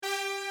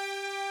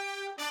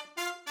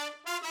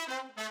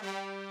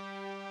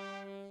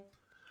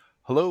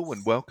Hello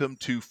and welcome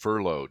to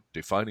Furloughed,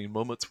 defining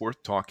moments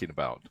worth talking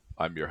about.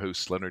 I'm your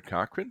host, Leonard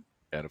Cochran,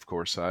 and of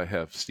course, I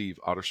have Steve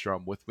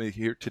Otterstrom with me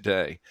here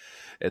today.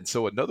 And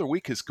so another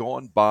week has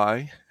gone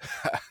by.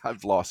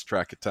 I've lost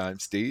track of time,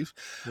 Steve,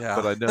 but Yeah.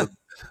 I know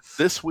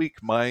this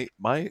week my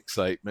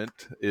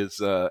excitement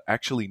is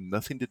actually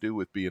nothing to do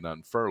with being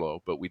on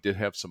furlough, but we did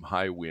have some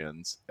high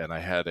winds, and I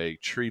had a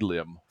tree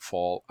limb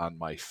fall on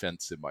my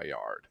fence in my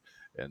yard.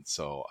 And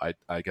so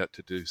I got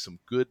to do some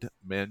good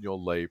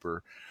manual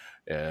labor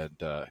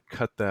and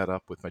cut that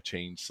up with my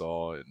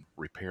chainsaw and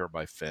repair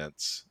my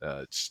fence.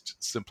 It's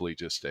simply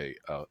just a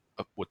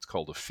what's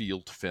called a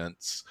field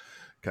fence,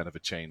 kind of a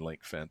chain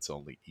link fence,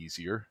 only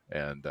easier.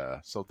 And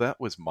so that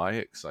was my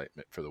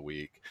excitement for the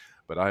week.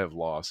 But I have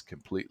lost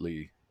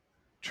completely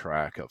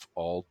track of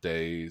all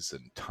days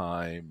and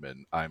time,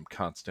 and I'm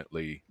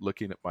constantly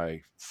looking at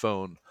my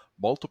phone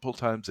multiple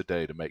times a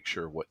day to make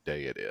sure what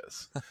day it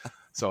is.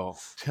 So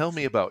tell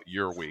me about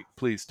your week.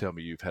 Please tell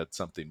me you've had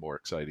something more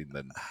exciting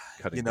than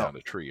You cutting know, down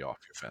a tree off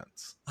your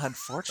fence.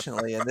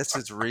 unfortunately, and this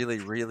is really,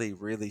 really,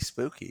 really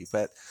spooky,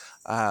 but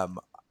um,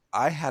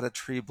 I had a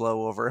tree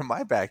blow over in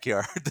my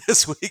backyard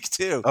this week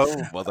too.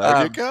 Oh, well, there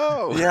you Um,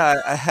 go.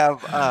 yeah, I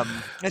have,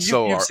 and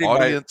So you've our seen my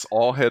audience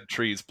all had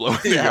trees blowing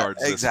their yeah, yards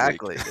this week.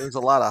 exactly. There was a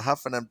lot of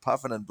huffing and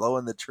puffing and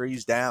blowing the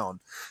trees down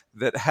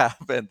that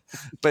happened.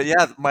 But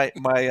yeah,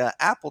 my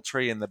apple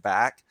tree in the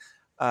back,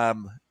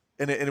 um,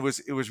 and it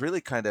was really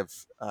kind of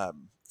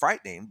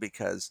frightening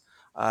because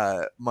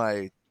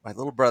my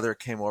little brother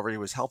came over. He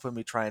was helping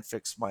me try and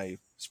fix my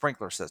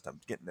sprinkler system,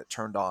 getting it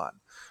turned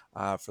on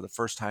for the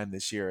first time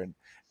this year.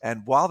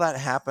 And while that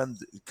happened,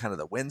 kind of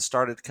the wind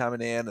started coming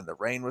in and the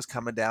rain was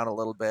coming down a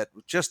little bit.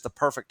 Just the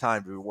perfect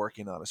time to be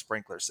working on a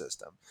sprinkler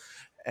system.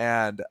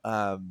 And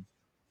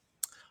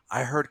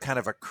I heard kind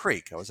of a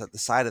creak. I was at the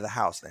side of the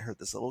house and I heard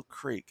this little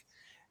creak.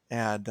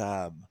 And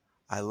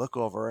I look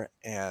over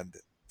and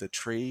the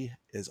tree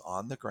is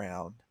on the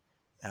ground.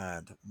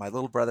 And my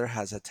little brother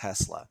has a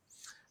Tesla,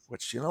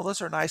 which,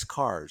 those are nice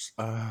cars.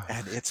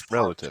 And it's parked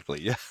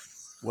Relatively, yeah.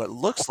 what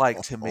looks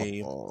like to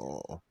me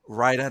Oh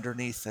right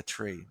underneath the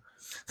tree.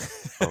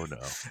 no.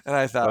 And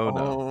I thought, Oh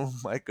no. oh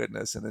my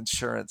goodness, an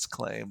insurance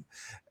claim.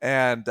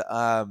 And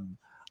I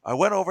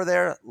went over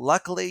there.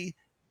 Luckily,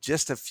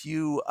 just a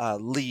few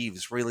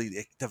leaves,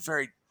 really, the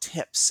very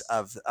tips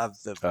of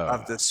the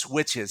Uh,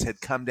 switches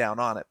had come down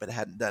on it, but it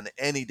hadn't done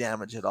any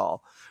damage at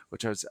all,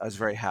 which I was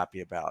very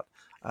happy about.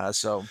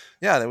 So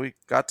yeah, then we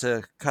got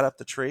to cut up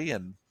the tree,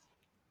 and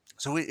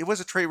so it was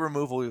a tree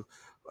removal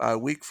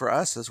week for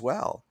us as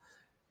well.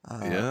 Uh,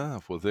 Yeah,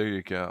 well, there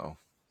you go.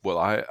 Well,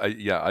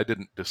 I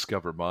didn't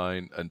discover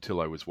mine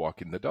until I was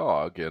walking the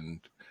dog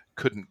and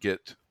couldn't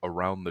get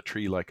around the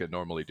tree like I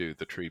normally do.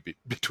 The tree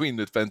between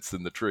the fence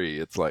and the tree,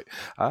 it's like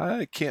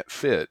I can't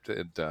fit,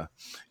 and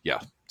yeah,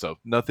 so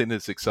nothing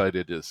as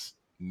excited as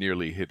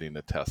nearly hitting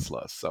a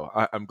Tesla. So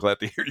I'm glad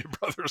to hear your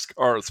brother's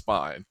car is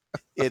fine.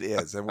 It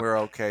is, and we're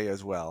okay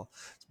as well.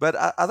 But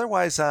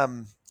otherwise,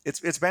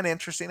 it's been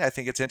interesting. I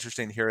think it's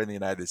interesting here in the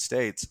United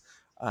States.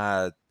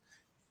 Uh,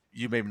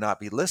 you may not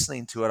be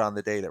listening to it on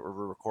the day that we're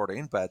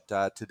recording, but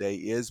today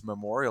is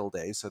Memorial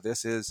Day, so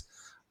this is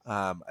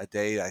a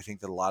day I think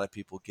that a lot of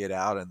people get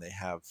out and they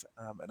have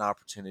an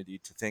opportunity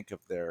to think of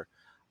their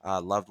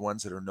loved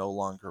ones that are no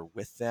longer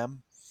with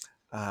them.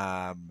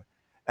 Um,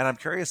 and I'm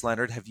curious,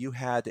 Leonard, have you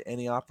had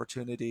any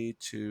opportunity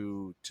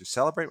to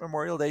celebrate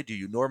Memorial Day? Do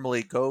you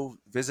normally go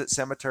visit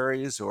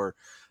cemeteries,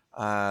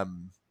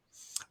 um,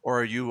 or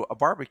are you a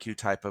barbecue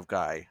type of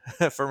guy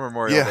for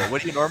Memorial Day? Yeah,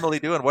 What do you normally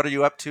do, and what are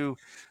you up to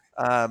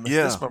this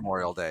yeah.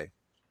 Memorial Day?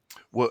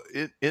 Well,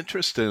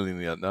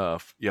 interestingly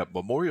enough, yeah,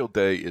 Memorial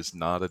Day is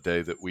not a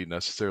day that we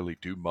necessarily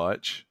do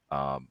much.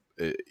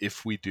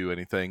 If we do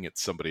anything,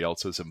 it's somebody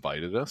else has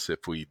invited us.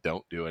 If we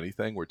don't do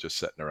anything, we're just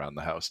sitting around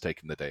the house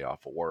taking the day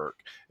off of work.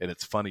 And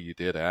it's funny you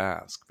did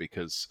ask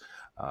because,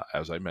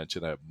 as I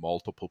mentioned, I have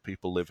multiple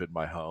people live in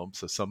my home.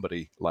 So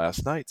somebody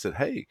last night said,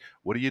 "Hey,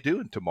 what are you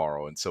doing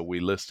tomorrow?" And so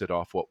we listed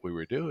off what we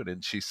were doing.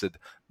 And she said,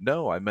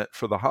 "No, I meant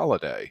for the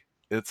holiday."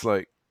 It's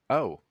like,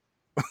 oh,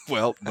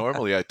 well,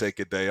 normally I take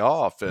a day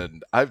off,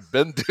 and I've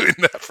been doing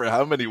that for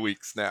how many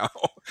weeks now?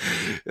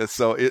 And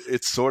so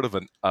it's sort of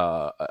an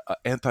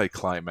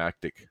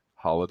anticlimactic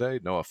holiday.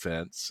 No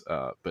offense,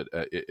 but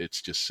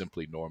it's just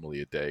simply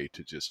normally a day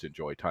to just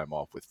enjoy time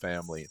off with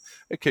family.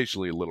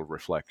 Occasionally, a little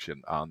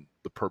reflection on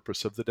the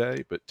purpose of the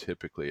day, but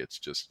typically it's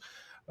just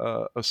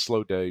a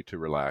slow day to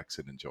relax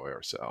and enjoy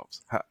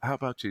ourselves. How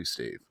about you,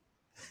 Steve?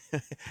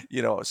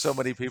 So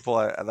many people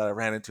that I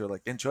ran into are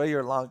like, "Enjoy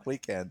your long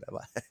weekend." I'm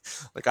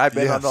like I've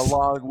been on a Yes.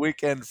 long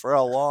weekend for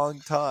a long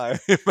time,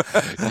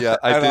 Yeah,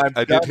 I and did. I'm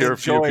I did done hear a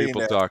few enjoying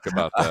people it. talk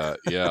about that.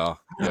 Yeah,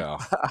 yeah,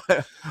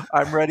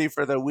 I'm ready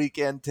for the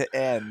weekend to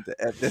end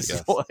at this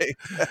yes. point.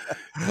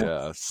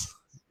 Yes.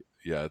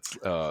 Yeah, it's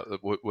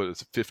what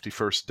is it,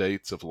 51st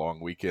Dates of Long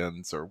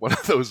Weekends or one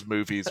of those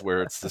movies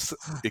where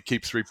it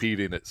keeps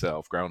repeating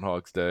itself.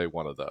 Groundhog's Day,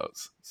 one of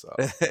those. So,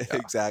 yeah.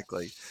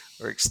 Exactly,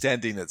 or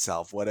extending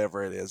itself,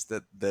 whatever it is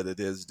that it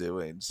is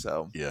doing.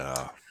 So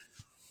Yeah.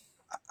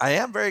 I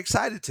am very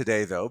excited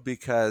today, though,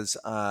 because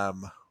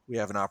we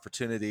have an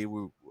opportunity.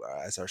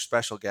 As our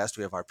special guest,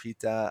 we have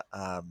Arpita,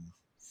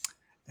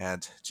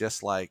 and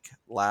just like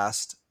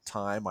last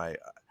time,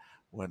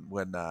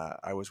 when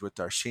I was with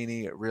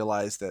Darshini, I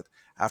realized that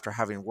after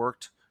having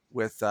worked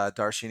with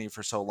Darshini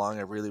for so long,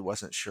 I really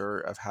wasn't sure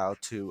of how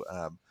to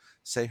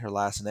say her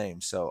last name.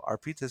 So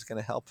Arpita is going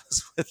to help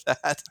us with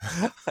that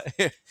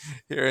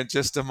here in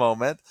just a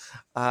moment.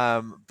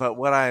 But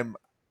what I'm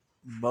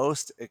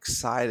most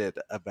excited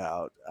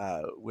about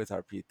with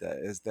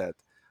Arpita is that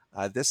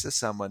this is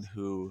someone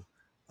who,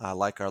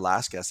 like our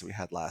last guest that we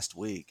had last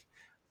week,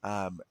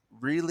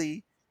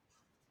 really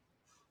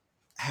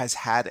has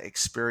had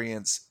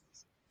experience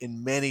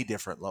in many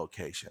different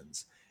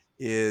locations,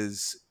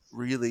 is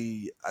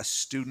really a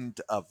student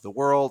of the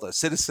world, a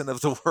citizen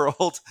of the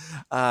world,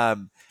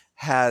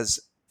 has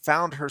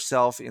found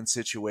herself in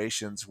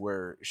situations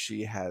where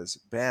she has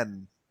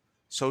been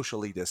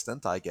socially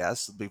distant, I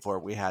guess, before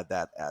we had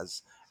that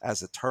as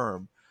a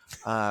term,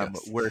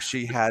 Yes. where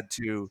she had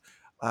to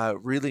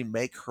really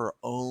make her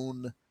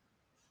own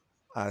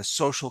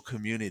social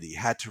community,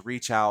 had to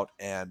reach out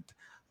and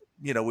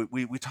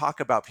we talk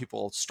about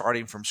people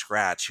starting from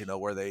scratch,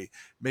 where they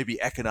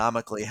maybe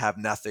economically have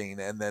nothing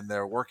and then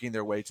they're working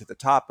their way to the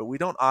top. But we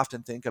don't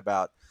often think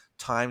about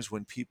times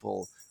when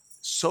people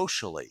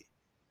socially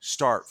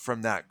start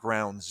from that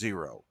ground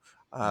zero,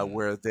 Mm,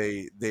 where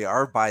they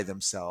are by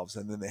themselves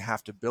and then they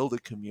have to build a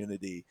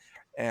community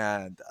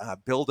and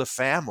build a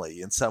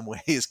family in some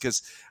ways.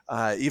 Because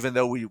even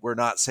though we're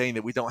not saying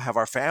that we don't have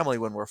our family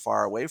when we're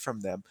far away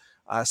from them,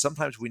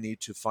 sometimes we need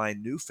to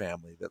find new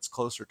family that's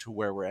closer to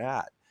where we're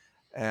at.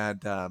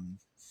 And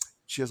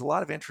she has a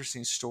lot of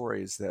interesting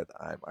stories that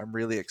I'm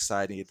really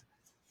excited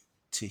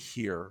to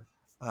hear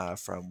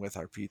from with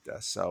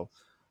Arpita. So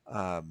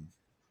um,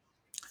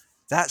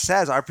 that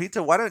says,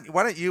 Arpita, why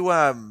don't you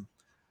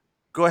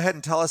go ahead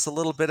and tell us a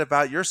little bit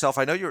about yourself?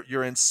 I know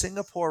you're in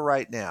Singapore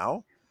right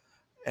now,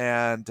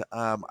 and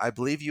I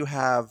believe you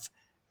have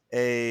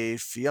a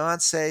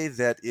fiance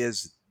that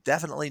is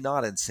definitely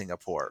not in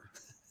Singapore,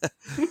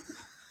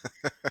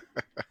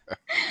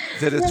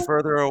 that is Yeah,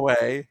 further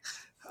away.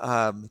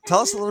 Tell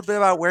us a little bit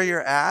about where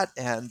you're at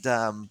and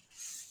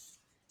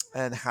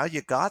how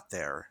you got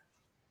there.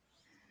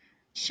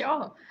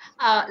 sure.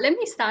 Let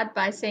me start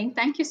by saying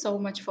thank you so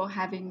much for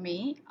having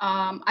me.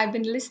 I've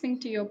been listening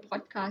to your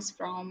podcast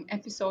from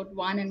episode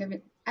one,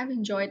 and I've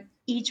enjoyed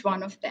each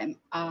one of them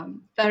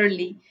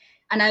thoroughly.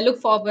 And I look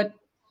forward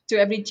to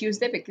every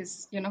Tuesday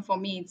because, for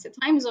me, it's a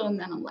time zone.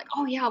 And I'm like,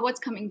 oh, yeah, what's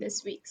coming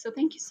this week? So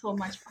thank you so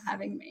much for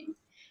having me.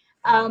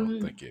 oh, Um,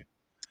 thank you.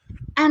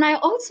 And I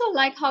also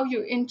like how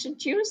you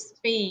introduced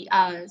me,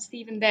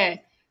 Stephen,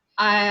 there.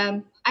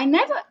 I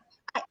never,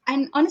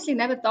 I honestly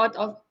never thought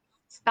of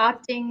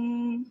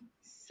starting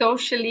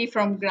socially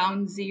from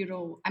ground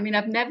zero. I mean,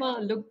 I've never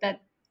looked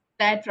at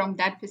that from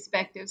that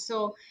perspective.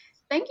 So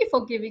thank you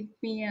for giving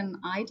me an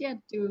idea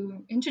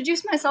to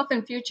introduce myself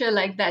in future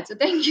like that. So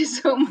thank you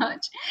so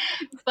much.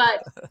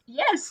 But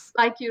yes,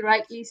 like you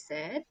rightly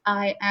said,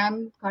 I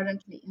am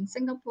currently in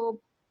Singapore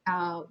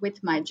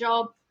with my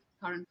job,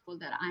 current role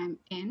that I'm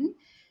in.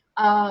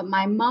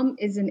 My mom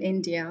is in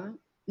India,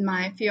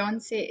 my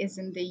fiance is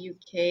in the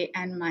UK,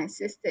 and my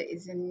sister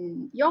is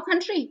in your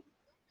country.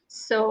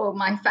 So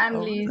my Oh,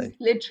 family is really?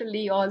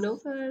 literally all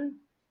over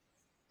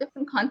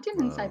different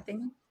continents, I Wow.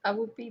 think. That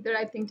would be the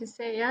right thing to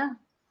say, yeah.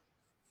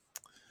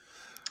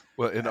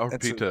 Well, in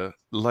And so, Arpita,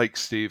 like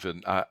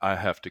Stephen, I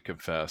have to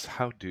confess,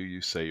 how do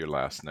you say your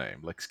last name?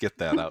 Let's get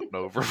that out and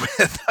over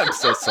with. I'm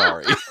so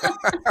sorry.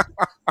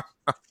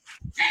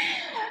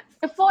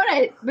 Before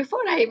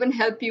I even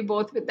help you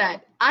both with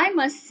that, I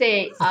must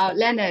say,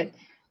 Leonard,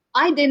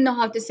 I didn't know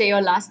how to say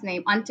your last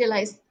name until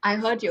I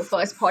heard your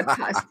first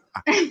podcast.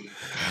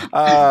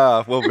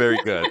 Ah, well, very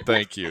good.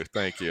 Thank you.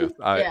 Thank you.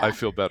 I Yeah,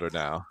 feel better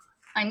now.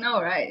 I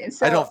know, right?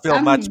 I So don't feel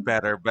much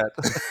better, but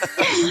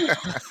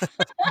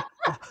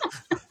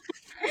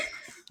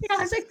yeah, I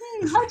was like,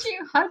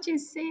 how do you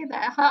say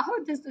that?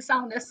 How does the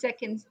sound of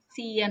second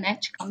C and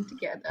H come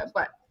together?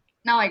 But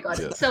now I got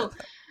it. Yes. So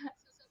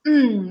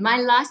my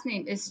last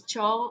name is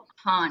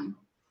Chauhan.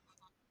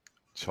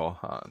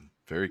 Chauhan.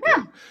 Very good.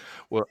 Yeah,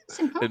 Well,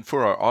 simple. and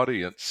for our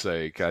audience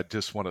sake, I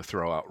just want to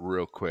throw out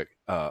real quick.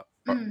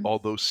 Mm.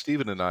 Although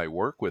Stephen and I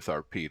work with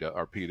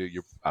Arpita,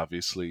 you're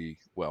obviously,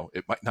 well,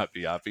 it might not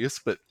be obvious,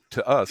 but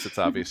to us, it's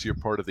obvious you're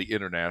part of the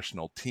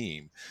international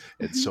team.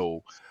 And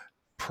so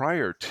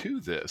prior to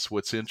this,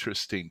 what's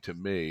interesting to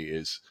me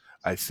is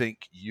I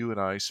think you and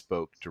I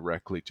spoke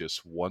directly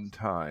just one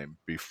time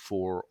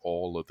before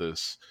all of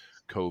this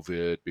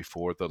COVID,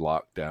 before the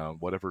lockdown,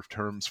 whatever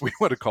terms we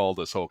want to call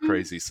this whole Mm.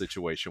 crazy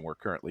situation we're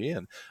currently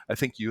in. I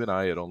think you and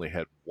I had only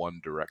had one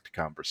direct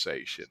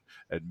conversation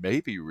and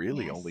maybe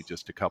really only Yes.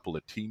 just a couple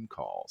of team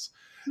calls.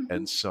 Mhm.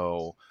 And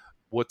so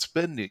what's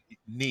been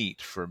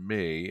neat for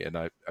me, and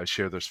I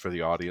share this for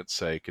the audience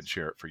sake and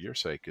share it for your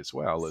sake as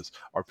well, is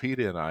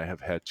Arpita and I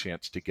have had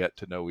chance to get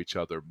to know each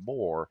other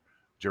more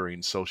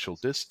during social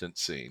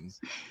distancing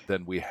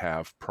than we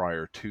have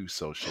prior to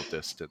social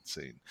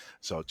distancing.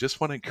 So just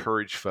want to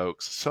encourage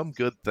folks, some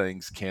good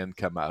things can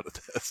come out of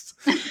this.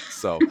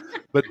 So,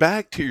 but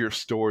back to your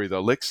story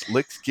though,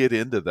 let's get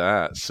into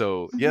that.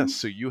 So yes, Mhm.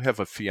 so you have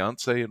a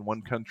fiance in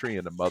one country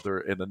and a mother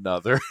in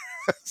another.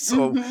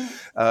 So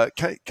Mhm.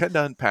 kind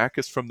of unpack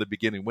us from the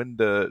beginning.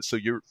 So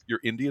you're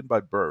Indian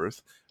by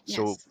birth.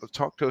 So Yes.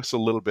 talk to us a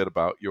little bit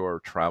about your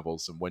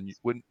travels and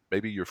when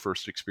maybe your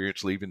first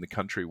experience leaving the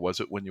country. Was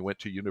it when you went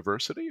to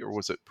university or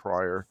was it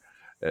prior?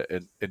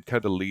 And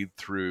kind of lead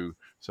through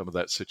some of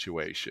that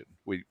situation.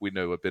 We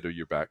know a bit of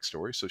your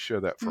backstory, so share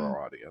that for Mm.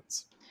 our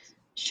audience.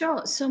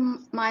 Sure. So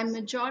my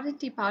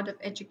majority part of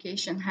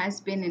education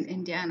has been in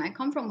India, and I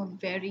come from a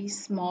very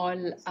small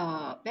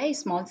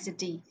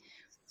city.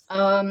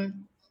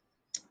 Um,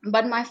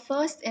 but my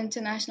first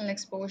international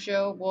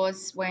exposure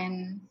was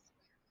when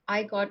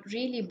I got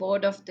really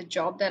bored of the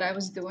job that I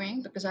was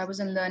doing because I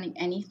wasn't learning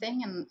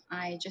anything, and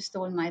I just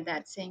told my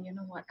dad, saying, "You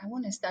know what? I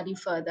want to study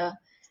further."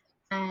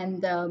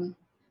 And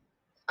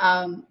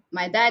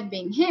my dad,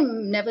 being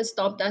him, never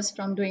stopped us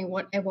from doing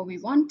whatever we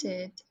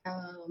wanted.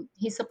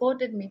 He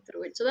supported me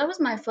through it. So that was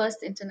my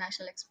first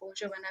international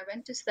exposure when I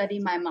went to study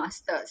my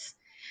master's.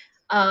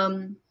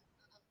 Um,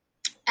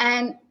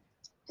 and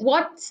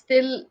what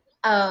still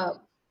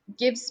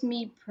gives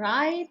me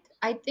pride,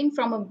 I think,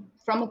 from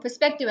a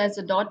perspective as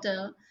a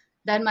daughter,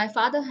 that my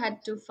father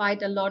had to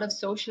fight a lot of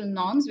social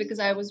norms because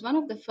I was one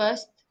of the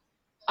first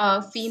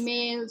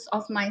females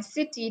of my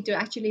city to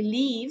actually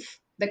leave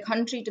the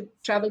country to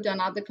travel to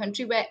another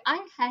country where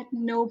I had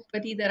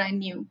nobody that I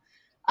knew.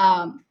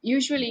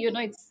 Usually,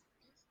 it's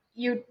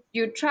you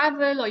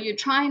travel or you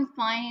try and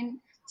find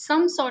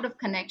some sort of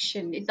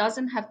connection. It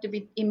doesn't have to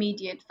be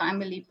immediate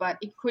family, but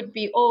it could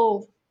be,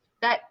 oh,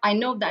 that I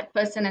know that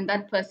person and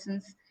that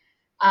person's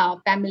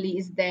family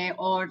is there,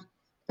 or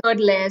third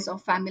layers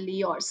of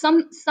family, or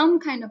some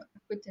kind of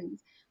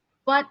acquaintance.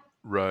 But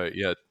Right.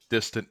 Yeah.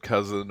 Distant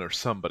cousin or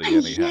somebody,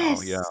 anyhow.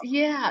 Yeah. yes,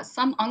 yeah,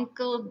 some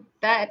uncle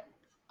that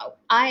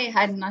I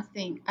had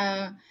nothing.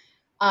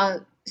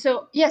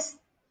 So yes,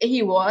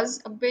 he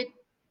was a bit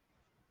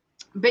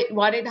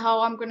worried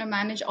how I'm going to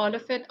manage all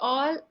of it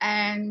all,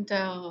 and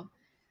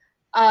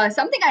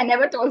something I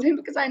never told him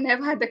because I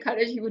never had the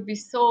courage. He would be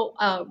so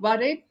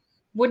worried,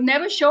 would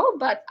never show.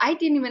 But I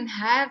didn't even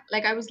have,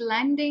 like, I was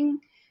landing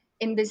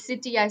in the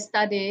city I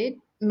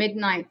studied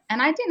midnight, and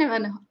I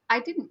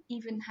didn't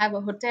even have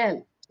a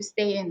hotel to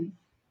stay in.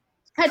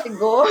 I had to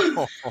go.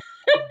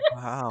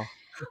 Wow.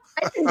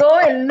 I had to go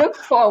and look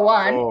for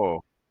one Oh,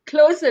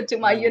 closer to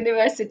my Mm.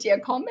 university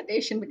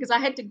accommodation because I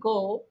had to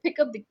go pick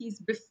up the keys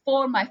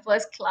before my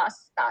first class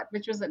start,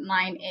 which was at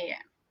 9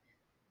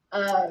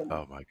 a.m.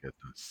 oh my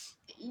goodness.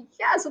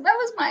 Yeah, so that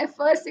was my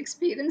first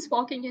experience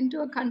walking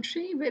into a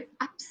country with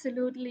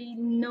absolutely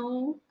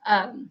no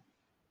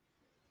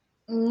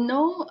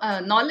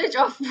knowledge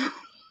of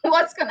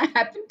what's going to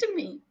happen to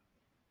me.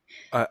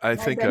 I And I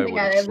think don't I think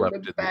would I'll have ever slept look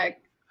in the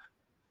back.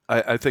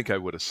 I think I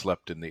would have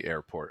slept in the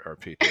airport,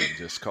 Arpita, and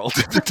just called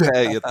it a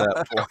day at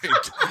that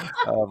point.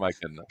 Oh my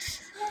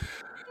goodness.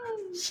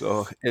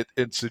 So,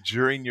 and so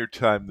during your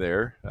time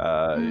there,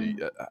 Mm.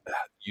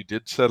 you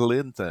did settle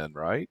in then,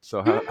 right?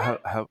 So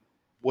Mhm.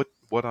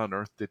 what on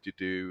earth did you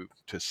do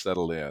to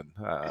settle in?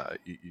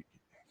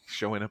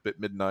 Showing up at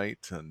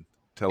midnight and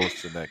tell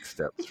us the next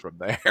steps from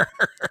there.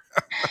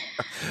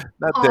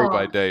 Not day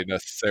by Oh, day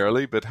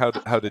necessarily, but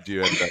how did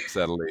you end up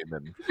settling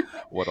and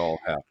what all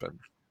happened?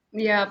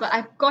 yeah, but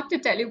I've got to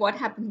tell you what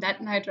happened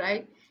that night,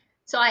 right?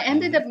 So I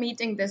ended Mhm. up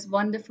meeting this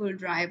wonderful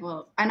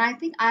driver, and I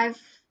think I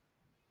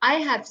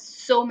have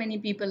so many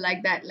people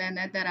like that,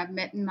 Leonard, that I've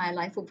met in my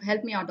life who've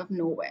helped me out of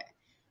nowhere.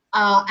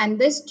 And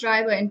this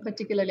driver in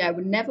particularly, I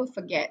would never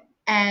forget.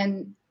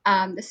 And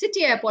the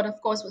city airport,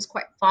 of course, was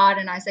quite far.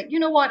 And I was like, you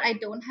know what? I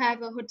don't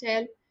have a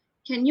hotel.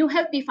 Can you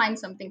help me find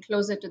something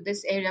closer to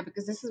this area?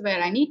 Because this is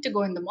where I need to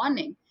go in the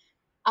morning.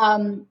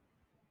 Um,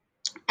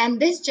 and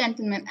this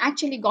gentleman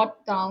actually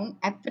got down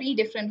at three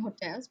different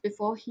hotels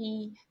before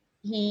he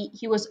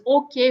was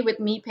okay with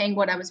me paying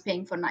what I was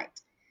paying for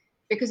night,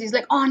 because he's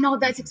like, oh no,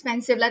 that's Mhm.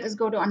 expensive, let us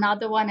go to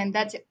another one, and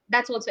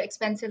that's also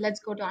expensive, let's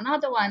go to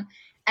another one.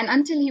 And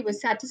until he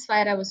was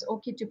satisfied I was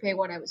okay to pay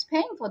what I was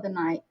paying for the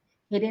night,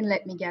 he didn't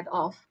let me get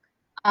off.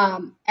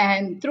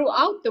 And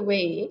throughout the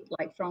way,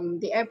 like from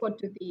the airport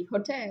to the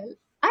hotel,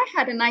 I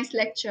had a nice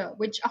lecture,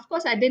 which of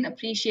course I didn't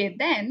appreciate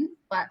then,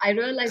 but I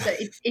realized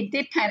that it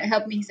did kind of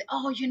help me. He said,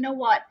 oh, you know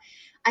what,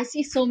 I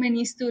see so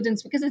many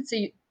students, because it's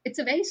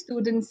a very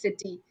student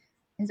city.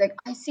 He's like,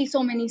 I see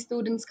so many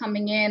students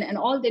coming in, and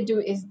all they do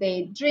is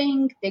they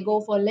drink, they go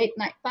for late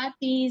night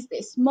parties,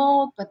 they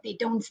smoke, but they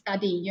don't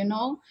study.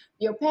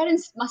 Your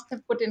parents must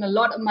have put in a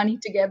lot of money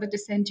together to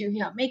send you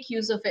here. Make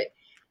use of it.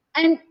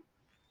 And,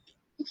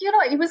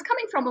 it was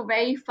coming from a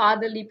very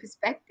fatherly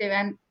perspective.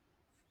 And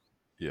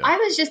Yeah. I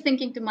was just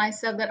thinking to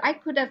myself that I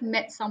could have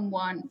met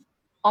someone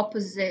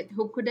opposite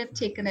who could have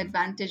taken Mhm.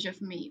 advantage of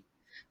me,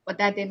 but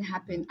that didn't Mhm.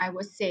 happen. I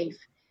was safe.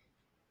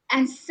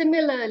 And Yeah.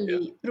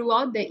 similarly,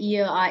 throughout the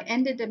year, I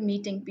ended up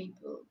meeting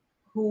people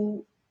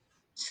who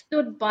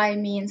stood by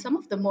me in some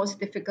of the most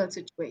difficult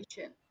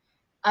situations.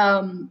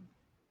 Um,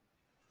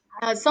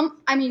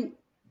 I mean,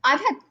 I've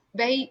had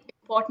very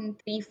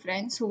important three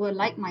friends who were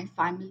like my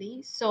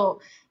family.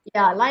 So,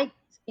 yeah, like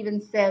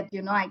Stephen said,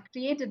 I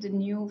created a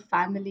new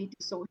family to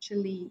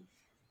socially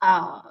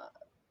uh,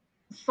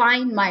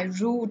 find my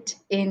route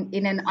in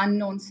an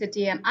unknown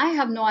city. And I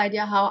have no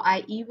idea how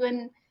I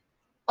even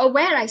or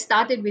where I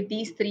started with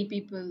these three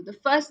people. The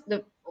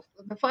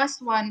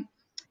first one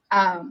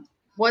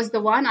was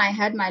the one I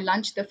had my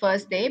lunch the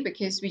first day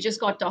because we just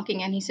got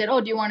talking and he said,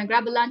 "Oh, do you want to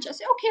grab a lunch?" I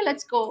said, "Okay,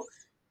 let's go."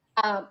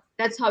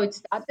 That's how it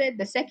started.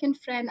 The second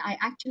friend I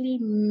actually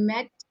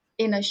met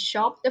in a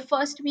shop the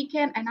first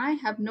weekend, and I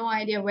have no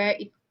idea where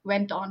it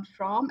went on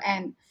from.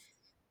 And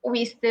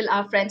we still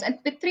are friends. And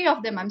the three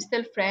of them, I'm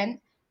still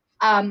friends.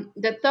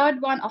 The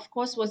third one, of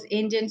course, was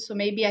Indian, so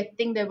maybe I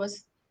think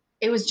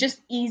it was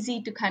just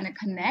easy to kind of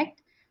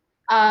connect.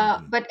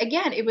 Hmm. But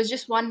again, it was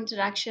just one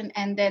interaction,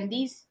 and then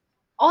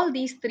all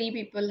these three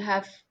people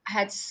have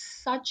had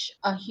such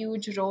a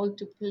huge role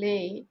to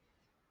play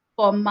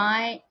for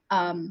my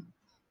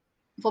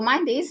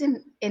days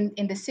in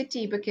the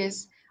city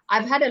because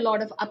I've had a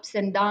lot of ups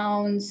and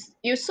downs.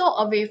 You're so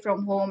away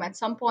from home. At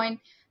some point,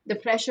 the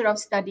pressure of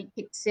study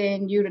kicks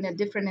in. You're in a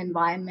different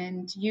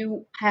environment.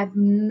 You have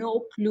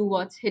no clue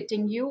what's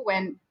hitting you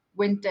when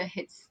winter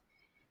hits.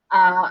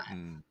 Uh,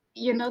 Mm.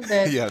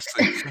 the Yes,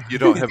 you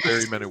don't have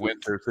very many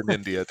winters in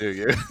India, do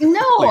you? At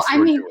no, least I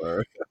where mean, you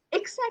are.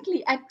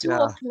 exactly at two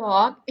Yeah.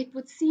 o'clock, it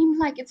would seem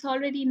like it's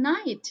already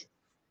night.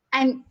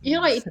 And,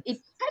 Mm. it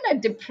kind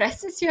of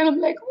depresses you. And I'm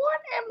like,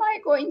 what am I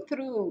going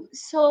through?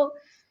 So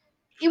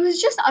it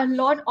was just a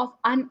lot of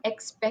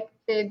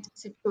unexpected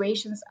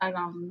situations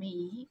around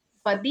me.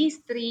 But these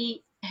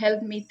three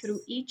helped me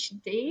through each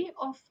day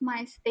of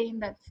my stay in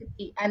that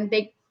city. And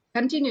they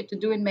continue to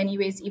do in many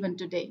ways even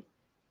today.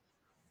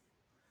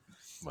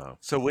 Wow.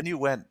 So when you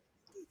went,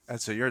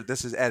 and so you're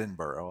this is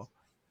Edinburgh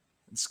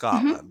in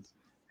Hmm. Scotland,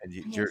 and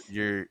Yes.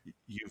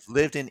 you've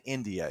lived in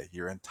India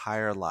your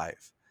entire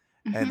life,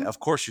 and Hmm. of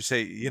course you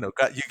say you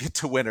get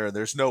to winter, and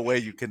there's no way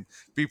you can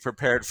be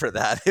prepared for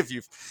that if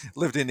you've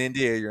lived in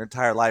India your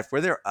entire life.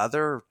 Were there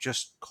other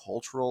just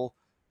cultural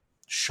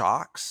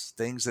shocks,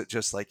 things that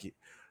just like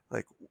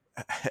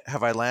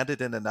have I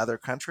landed in another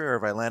country or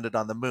have I landed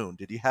on the moon?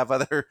 Did you have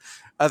other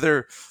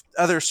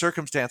other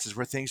circumstances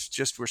where things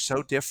just were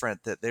so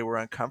different that they were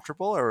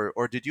uncomfortable,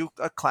 or did you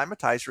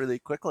acclimatize really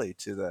quickly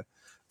to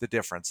the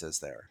differences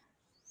there?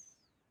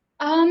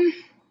 Um,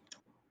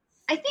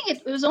 I think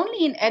it was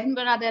only in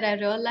Edinburgh that I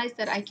realized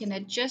that I can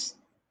adjust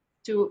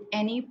to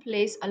any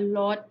place a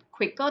lot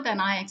quicker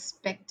than I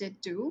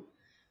expected to.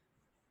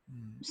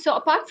 Mm, So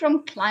apart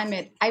from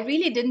climate, I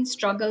really didn't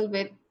struggle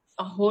with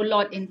a whole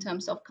lot in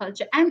terms of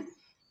culture. And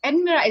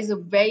Edinburgh is a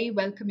very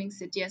welcoming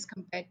city as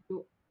compared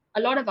to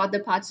a lot of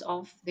other parts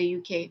of the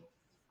UK.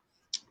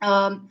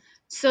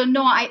 So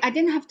no, I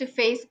didn't have to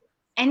face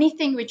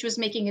anything which was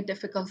making it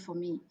difficult for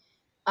me.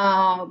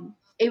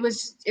 It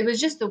was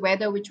just the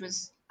weather which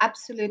was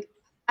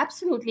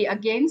absolutely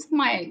against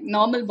my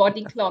normal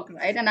body clock,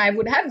 right? And I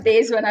would have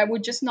days when I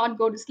would just not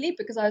go to sleep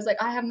because I was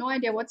like, I have no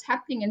idea what's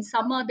happening. In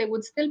summer, there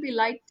would still be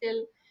light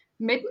till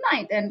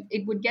midnight, and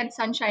it would get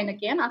sunshine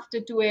again after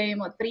 2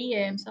 a.m. or 3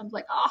 a.m. So I'm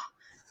like,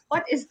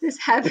 what is this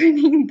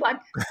happening?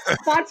 But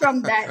apart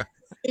from that,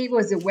 it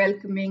was a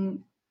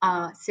welcoming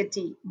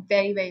city,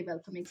 very, very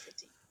welcoming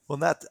city. Well,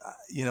 that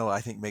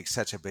I think makes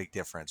such a big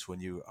difference when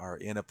you are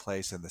in a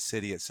place and the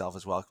city itself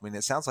is welcoming.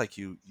 It sounds like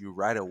you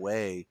right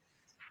away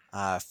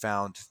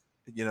found,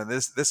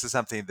 this is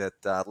something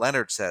that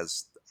Leonard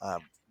says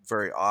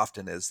very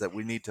often, is that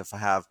we need to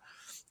have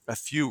a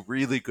few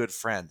really good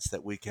friends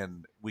that we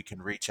can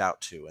reach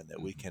out to and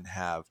that we Hmm. can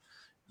have,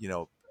 you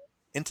know,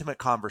 intimate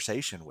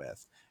conversation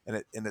with.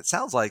 And it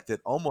sounds like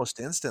that almost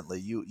instantly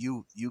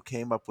you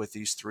came up with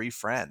these three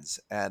friends,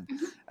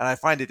 Mhm. and I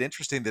find it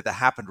interesting that that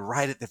happened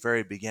right at the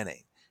very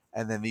beginning,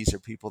 and then these are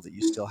people that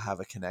you still have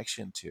a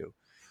connection to.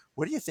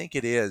 What do you think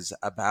it is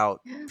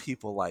about Yeah.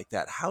 people like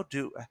that? How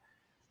do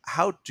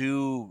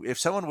if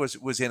someone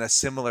was in a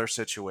similar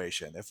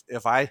situation,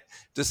 if I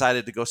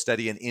decided to go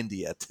study in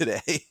India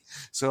today,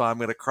 so I'm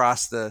going to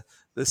cross the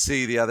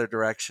sea the other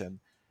direction,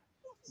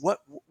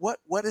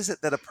 what is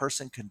it that a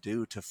person can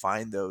do to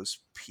find those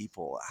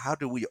people? How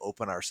do we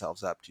open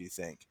ourselves up, do you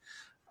think,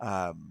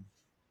 um,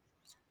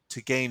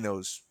 to gain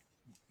those,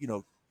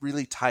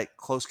 really tight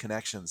close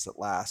connections that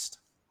last?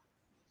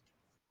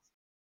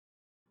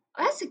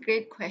 That's a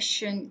great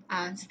question,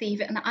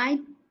 Steve. And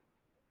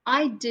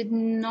I did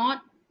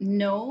not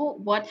know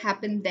what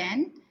happened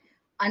then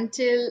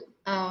until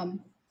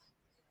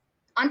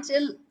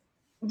until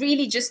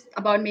really just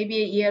about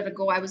maybe a year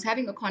ago. I was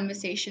having a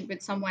conversation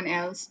with someone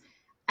else,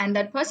 and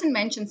that person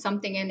mentioned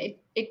something, and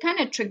it kind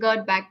of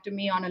triggered back to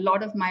me on a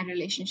lot of my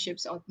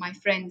relationships or my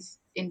friends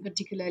in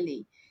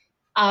particularly.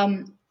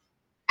 Um,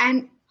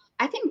 and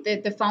I think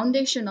that the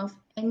foundation of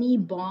any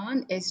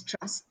bond is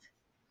trust.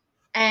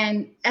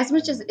 And as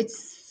much as Mm, it's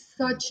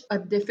such a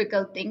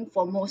difficult thing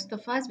for most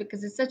of us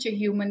because it's such a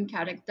human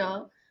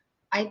character,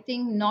 I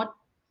think not.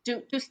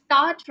 to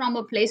start from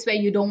a place where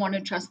you don't want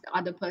to trust the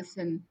other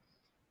person.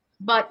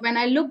 But when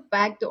I look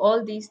back to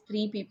all these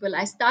three people,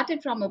 I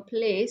started from a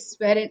place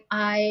wherein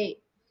I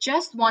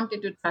just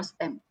wanted to trust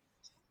them.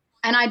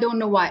 And I don't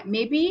know why.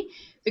 Maybe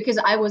because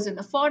I was in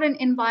a foreign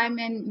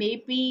environment,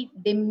 maybe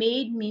they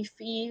made me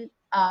feel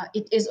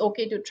it is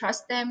okay to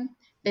trust them.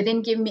 They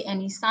didn't give me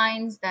any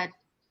signs that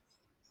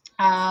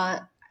uh,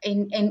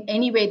 in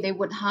any way they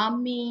would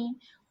harm me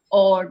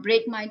or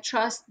break my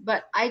trust.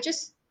 But I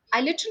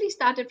literally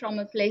started from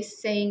a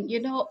place saying,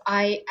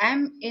 I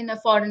am in a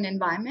foreign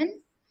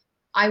environment.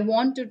 I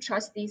want to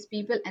trust these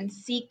people and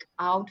seek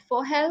out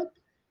for help,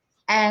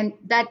 and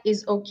that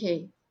is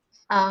okay.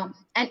 And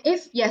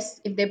if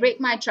they break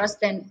my trust,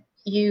 then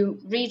you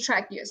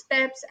retract your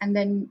steps and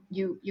then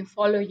you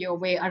follow your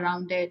way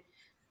around it.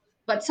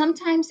 But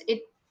sometimes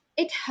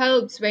it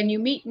helps when you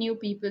meet new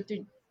people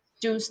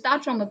to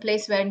start from a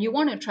place where you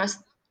want to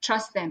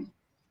trust them.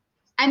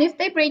 And if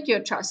they break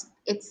your trust,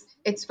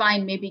 it's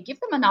fine. Maybe give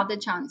them another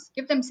chance,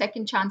 give them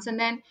second chance, and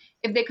then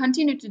if they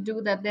continue to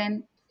do that,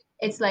 then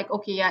it's like,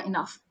 okay, yeah,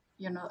 enough.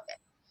 you know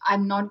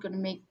I'm not going to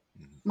make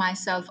Mhm.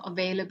 myself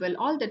available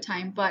all the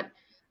time. But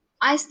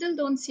I still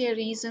don't see a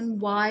reason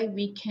why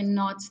we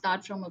cannot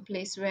start from a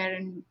place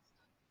wherein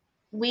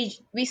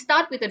we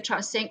start with a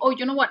trust, saying, oh,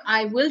 you know what,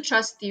 I will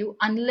trust you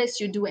unless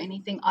you do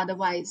anything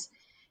otherwise.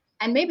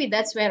 And maybe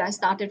that's where I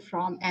started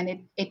from,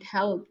 and it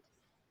helped.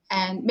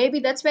 And maybe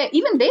that's where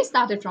even they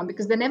started from,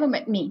 because they never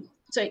met me.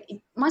 So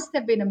it must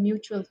have been a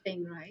mutual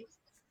thing, right?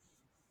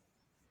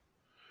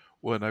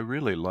 Well, and I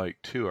really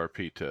like too,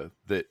 Arpita,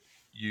 that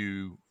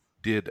you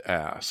did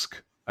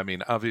ask. I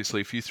mean,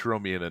 obviously, if you throw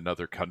me in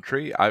another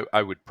country,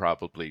 I would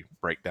probably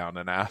break down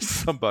and ask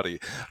somebody.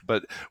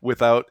 But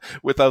without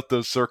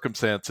those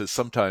circumstances,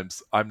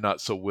 sometimes I'm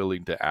not so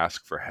willing to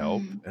ask for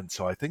help. Mm. And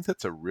so I think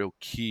that's a real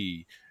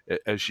key,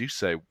 as you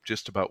say,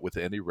 just about with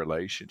any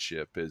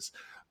relationship, is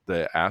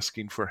the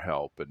asking for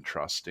help and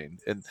trusting.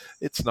 And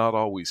it's not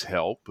always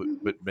help, but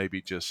Mhm.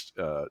 maybe just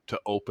to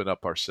open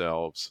up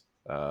ourselves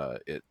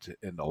it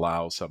and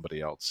allow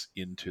somebody else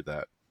into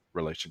that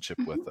relationship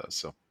Mhm. with us.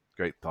 So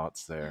great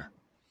thoughts Yeah. there.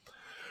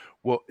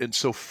 Well, and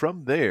so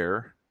from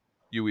there,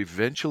 you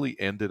eventually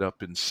ended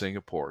up in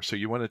Singapore. So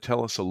you want to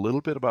tell us a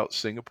little bit about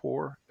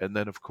Singapore, and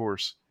then of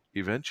course,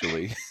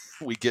 eventually,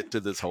 we get to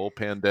this whole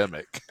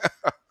pandemic.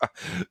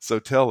 So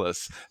tell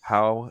us,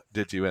 how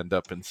did you end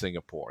up in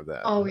Singapore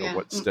then, Oh or yeah,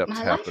 what steps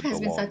my life happened has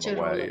been along such the a roller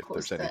way, if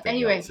there's coaster. anything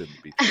Anyway, else in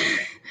between?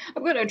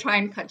 I'm gonna try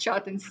and cut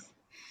short and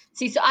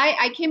see. So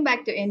I came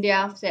back to India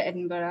after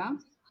Edinburgh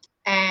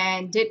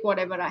and did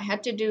whatever I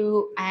had to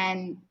do.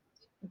 And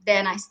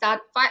then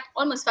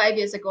almost 5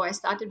 years ago, I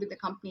started with the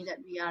company that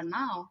we are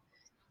now.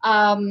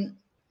 Um,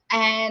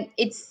 and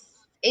it's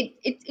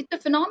a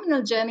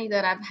phenomenal journey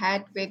that I've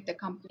had with the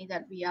company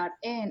that we are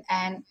in.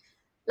 And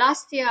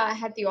last year, I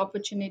had the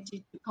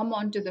opportunity to come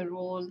onto the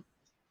role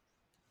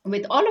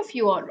with all of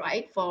you all,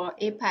 right, for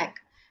APAC.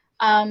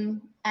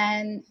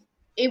 And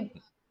it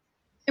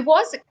it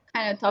was a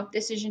kind of tough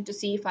decision to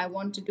see if I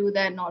want to do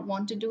that, not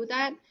want to do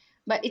that,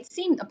 but it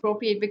seemed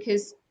appropriate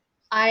because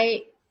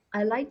I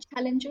I like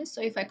challenges.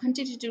 So if I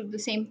continue to do the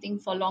same thing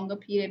for a longer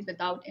period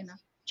without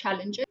enough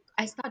challenges,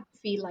 I start to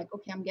feel like,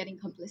 okay, I'm getting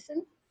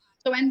complacent.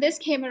 So when this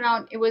came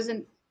around, it was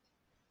an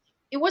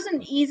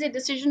easy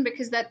decision,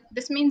 because that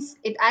this means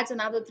it adds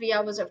another 3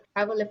 hours of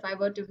travel if I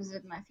were to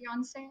visit my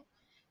fiance.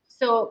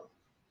 So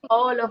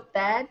all of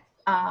that,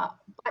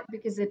 but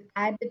because it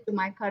added to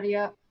my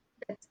career,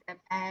 that step,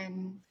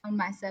 and found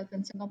myself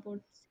in Singapore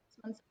 6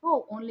 months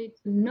ago, only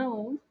to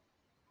know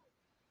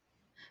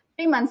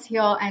 3 months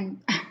here,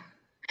 and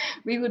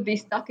we would be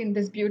stuck in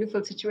this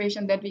beautiful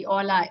situation that we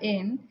all are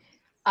in.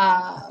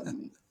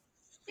 Um,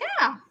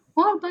 yeah,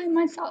 all by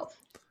myself.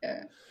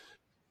 Uh,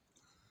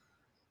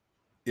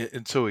 Yeah,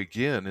 and so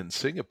again, in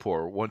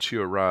Singapore, once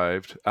you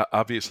arrived,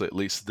 obviously at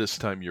least this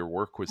time your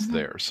work was mhm,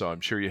 there. So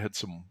I'm sure you had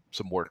some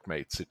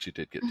workmates that you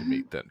did get to mhm.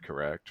 meet then,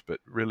 correct? But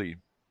really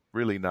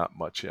not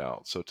much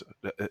else. So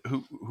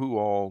who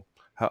all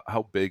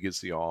how big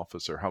is the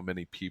office, or how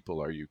many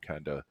people are you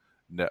kind of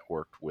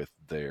networked with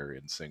there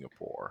in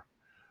Singapore,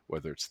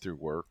 whether it's through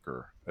work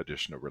or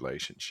additional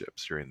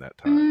relationships during that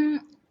time? Mm,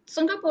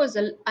 Singapore is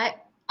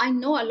I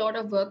know a lot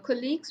of work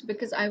colleagues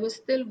because uh, I was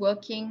still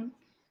working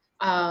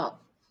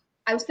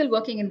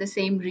in the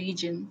same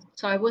region,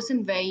 so I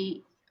wasn't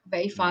very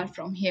far Mm,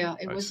 from here.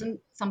 It I see.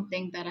 wasn't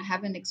something that I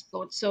haven't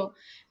explored. So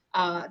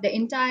the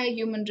entire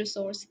human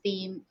resource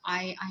team,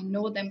 I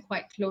know them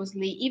quite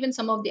closely. Even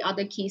some of the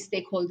other key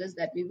stakeholders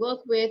that we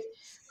work with,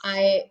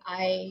 I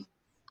I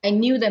I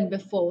knew them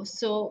before.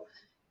 So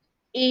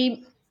eh,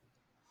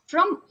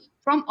 from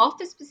from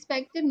office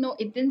perspective, no,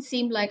 it didn't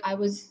seem like I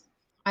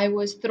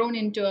was thrown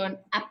into an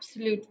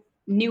absolute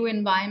new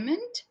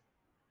environment.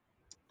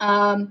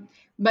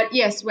 But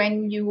yes,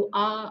 when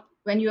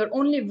you're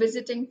only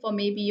visiting for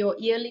maybe your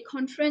yearly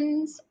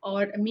conference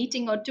or a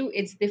meeting or two,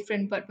 it's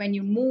different. But when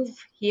you move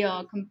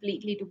here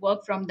completely to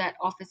work from that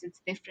office,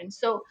 it's different.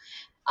 So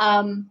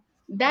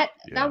that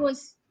Yeah.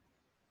 was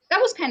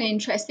kind of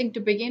interesting to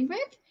begin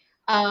with.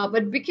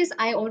 But because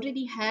I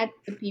already had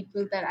the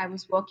people that I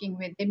was working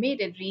with, they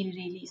made it really,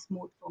 really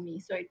smooth for me.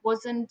 So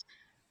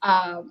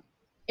um,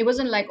 it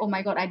wasn't like, oh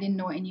my God, I didn't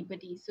know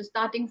anybody. So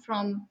starting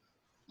from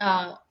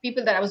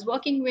people that I was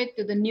working with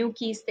to the new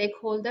key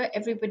stakeholder,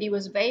 everybody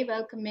was very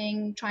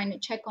welcoming, trying to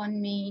check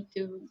on me,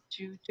 to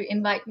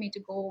invite me to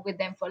go with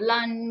them for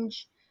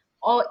lunch,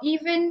 or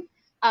even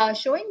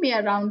showing me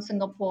around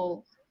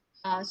Singapore.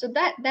 So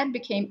that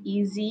became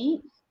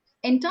easy.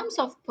 In terms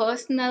of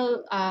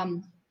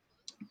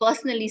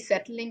personally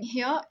settling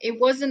here, it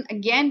wasn't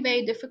again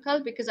very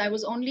difficult because I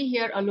was only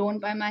here alone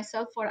by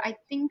myself for I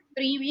think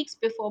 3 weeks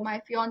before my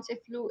fiance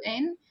flew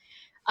in.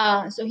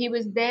 So he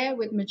was there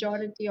with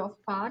majority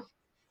of part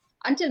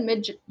until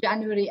mid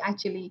January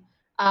actually,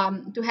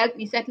 to help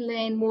me settle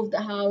in, move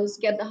the house,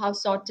 get the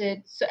house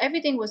sorted. So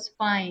everything was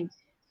fine.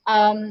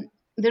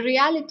 The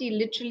reality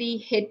literally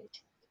hit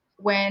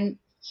when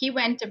he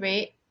went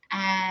away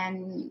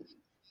and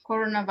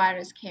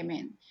coronavirus came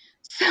in.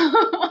 So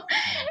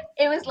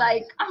it was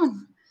like,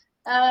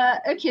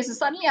 okay, so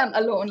suddenly I'm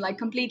alone, like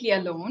completely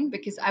alone,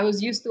 because I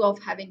was used to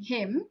of having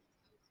him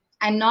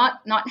and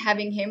not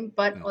having him,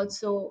 but Mhm.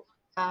 also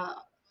uh,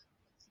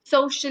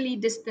 socially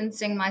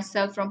distancing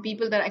myself from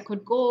people that I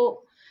could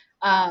go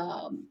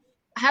um,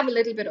 have a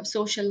little bit of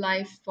social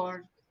life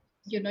for,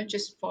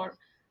 just for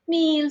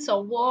meals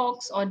or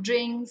walks or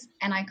drinks,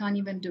 and I can't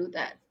even do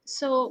that.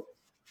 So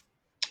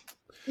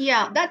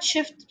yeah, that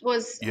shift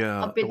was a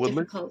Yeah, bit well,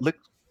 difficult.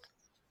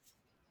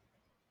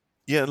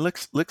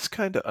 let's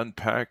kind of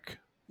unpack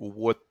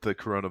what the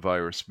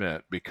coronavirus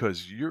meant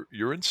because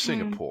you're in Mm.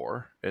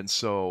 Singapore, and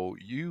so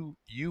you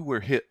were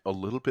hit a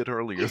little bit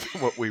earlier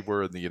than what we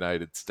were in the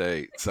United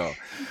States. So,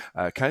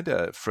 kind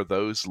of for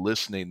those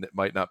listening that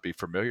might not be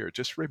familiar,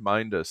 just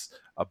remind us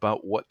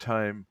about what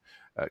time,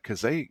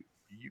 because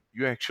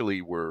you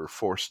actually were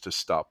forced to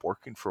stop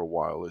working for a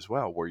while as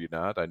well, were you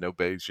not? I know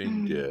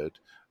Beijing Mm. did,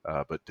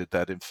 but did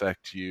that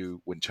affect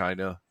you when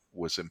China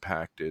was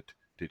impacted?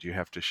 Did you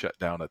have to shut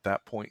down at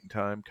that point in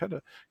time? Kind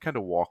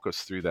of walk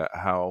us through that,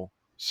 how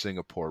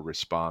Singapore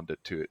responded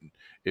to it, and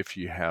if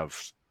you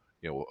have,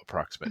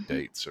 approximate Mhm.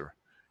 dates or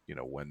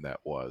when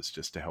that was,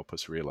 just to help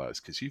us realize,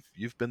 because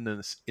you've been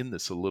in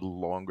this a little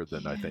longer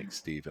than I Yeah. think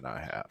Steve and I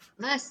have.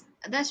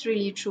 That's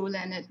really true,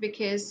 Leonard,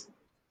 because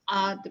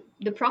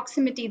the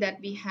proximity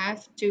that we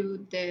have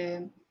to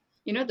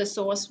the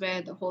source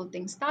where the whole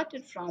thing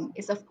started from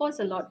is of course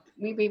a lot.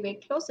 We were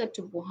closer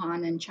to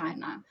Wuhan and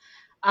China,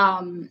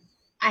 um,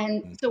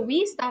 and so Mhm.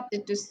 we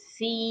started to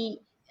see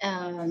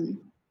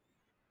um,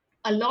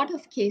 a lot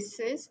of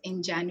cases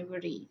in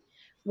January,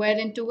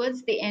 wherein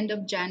towards the end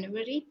of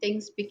January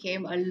things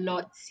became a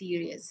lot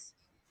serious.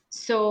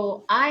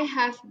 So I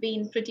have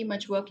been pretty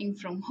much working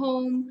from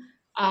home.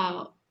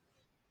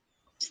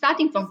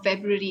 Starting from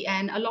February,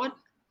 and a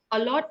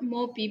lot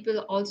more people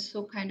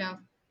also kind of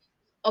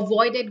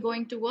avoided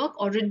going to work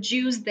or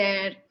reduced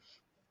their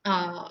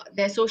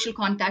social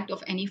contact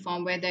of any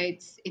form, whether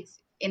it's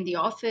in the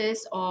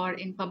office or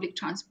in public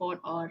transport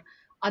or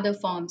other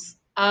forms.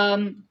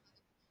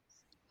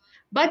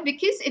 But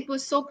because it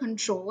was so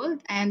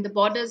controlled and the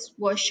borders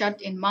were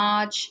shut in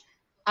March,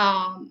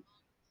 um,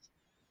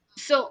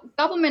 so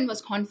government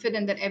was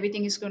confident that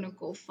everything is going to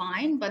go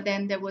fine. But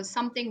then there was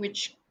something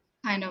which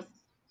kind of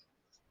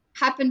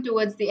happened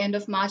towards the end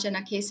of March, and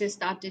our cases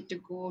started to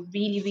go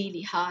really,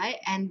 really high.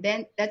 And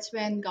then that's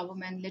when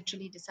government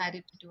literally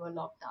decided to do a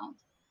lockdown.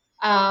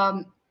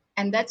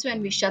 And that's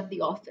when we Mm. shut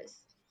the office.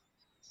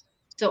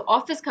 So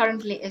office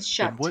currently is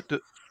And shut.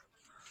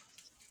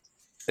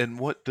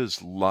 what does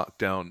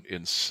lockdown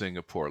in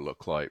Singapore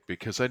look like?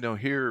 Because I know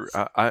here,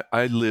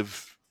 I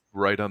live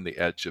right on the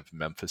edge of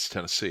Memphis,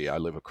 Tennessee. I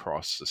live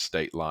across the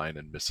state line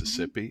in Mhm.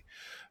 Mississippi.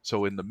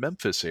 So in the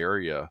Memphis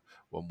area,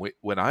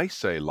 when I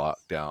say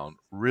lockdown,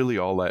 really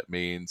all that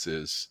means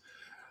is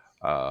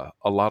a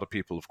lot of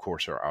people, of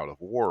course, are out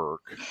of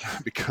work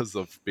because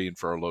of being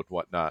furloughed and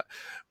whatnot.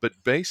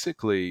 But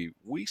basically,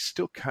 we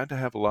still kind of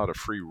have a lot of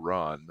free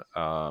run.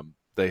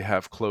 They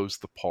have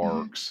closed the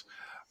Mhm. parks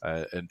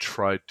and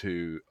tried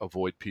to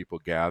avoid people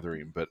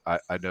gathering. But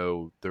I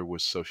know there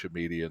was social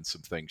media and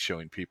some things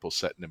showing people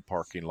sitting in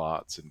parking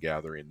lots and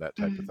gathering, that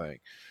type of Mm. thing.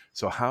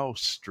 So, how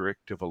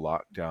strict of a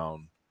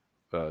lockdown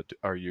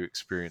are you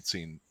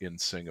experiencing in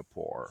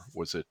Singapore?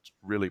 Was it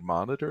really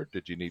monitored?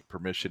 Did you need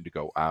permission to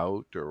go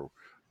out, or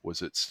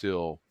was it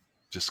still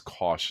just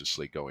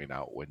cautiously going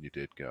out when you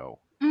did go?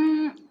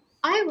 Mm,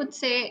 I would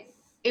say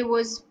it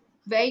was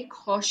very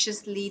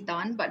cautiously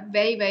done, but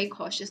very, very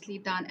cautiously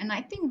done. And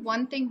I think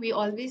one thing we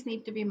always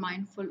need to be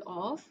mindful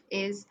of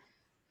is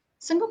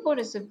Singapore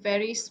is a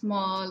very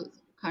small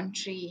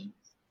country.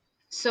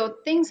 So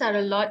things are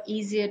a lot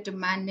easier to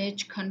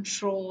manage,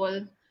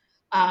 control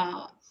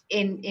uh,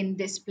 in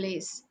this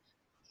place.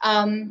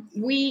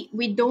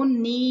 We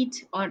don't need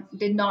or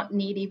did not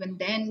need even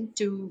then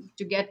to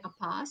get a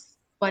pass.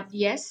 But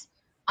yes,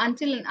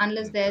 until and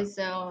unless Okay. there's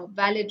a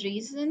valid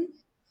reason,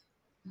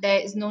 there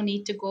is no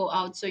need to go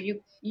out. So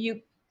you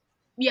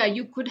yeah,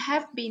 you could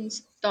have been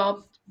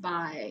stopped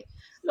by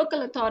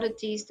local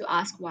authorities to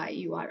ask why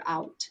you are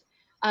out.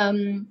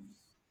 Um,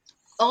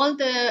 all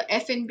the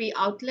F&B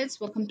outlets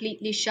were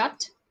completely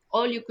shut.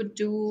 All you could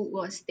do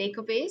was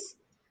takeaways.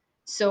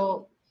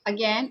 So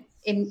again,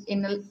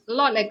 in a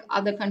lot like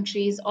other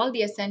countries, all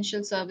the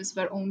essential service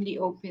were only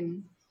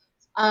open.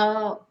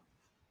 Uh,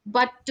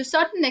 but to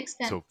certain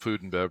extent, So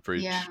food and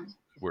yeah. beverage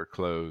were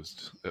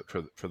closed.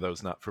 For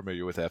those not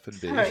familiar with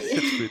F&B, Sorry.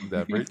 it's food and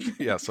beverage.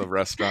 Yeah, so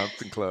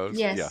restaurants and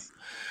closed. Yeah. Yes.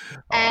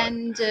 Uh,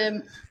 And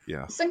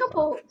yeah.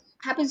 Wow. Singapore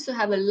happens to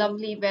have a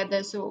lovely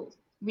weather, so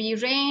we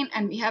rain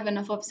and we have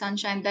enough of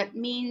sunshine. That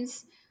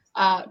means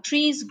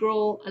trees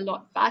grow a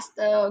lot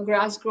faster,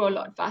 grass grow a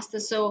lot faster.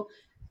 So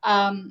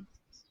um,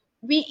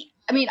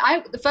 I mean,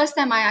 the first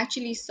time I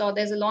actually saw,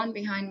 there's a lawn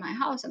behind my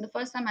house, and the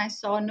first time I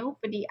saw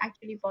nobody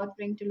actually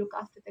bothering to look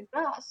after the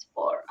grass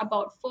for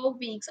about 4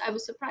 weeks, I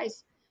was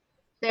surprised.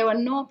 There were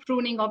no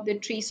pruning of the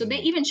trees, so they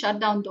Mm, even shut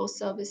down those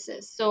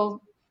services.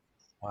 So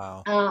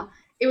Wow. uh,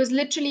 it was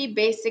literally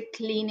basic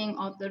cleaning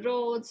of the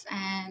roads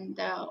and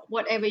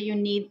whatever you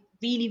need,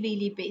 really,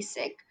 really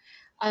basic.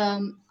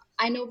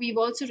 I know we've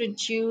also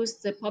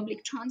reduced the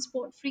public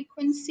transport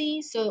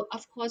frequency. So,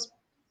 of course,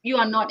 you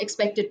are not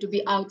expected to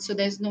be out, so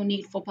there's no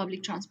need for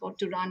public transport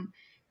to run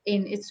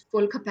in its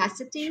full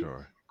capacity.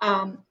 sure.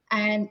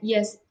 And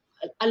yes,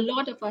 a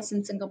lot of us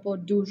in Singapore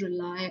do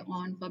rely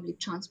on public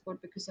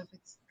transport because of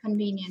its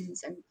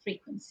convenience and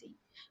frequency.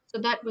 So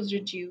that was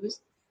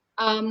reduced.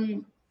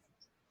 Um,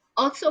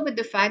 Also with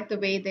the fact the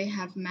way they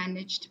have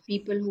managed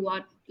people who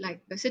are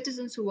like the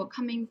citizens who are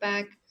coming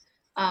back,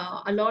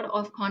 a lot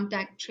of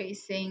contact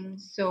tracing.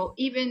 So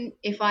even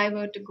if I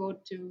were to go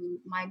to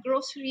my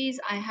groceries,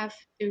 I have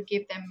to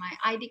give them my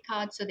ID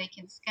card so they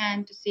can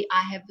scan to see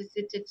I have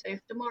visited. So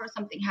if tomorrow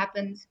something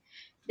happens,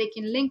 they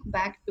can link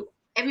back to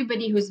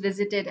everybody who's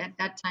visited at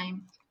that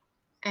time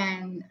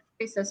and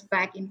trace us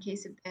back in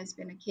case if there's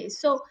been a case.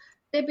 So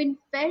they've been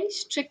very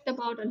strict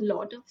about a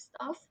lot of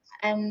stuff,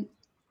 and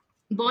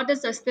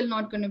borders are still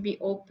not going to be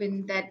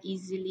open that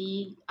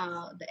easily.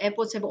 The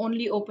airports have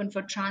only opened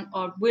for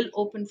or will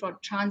open for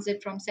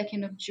transit from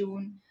 2nd of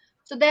June.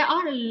 So there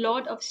are a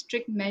lot of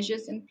strict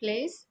measures in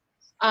place.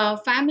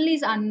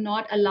 Families are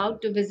not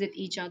allowed to visit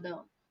each other.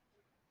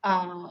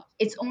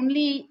 It's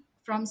only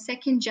from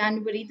 2nd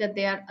January that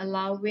they are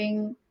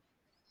allowing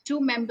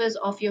two members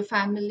of your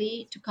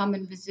family to come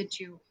and visit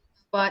you.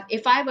 But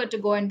if I were to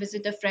go and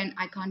visit a friend,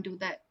 I can't do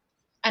that.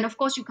 And of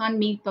course, you can't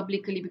meet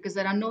publicly because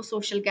there are no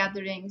social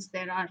gatherings.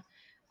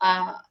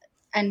 Uh,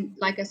 and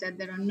like I said,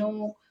 there are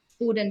no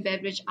food and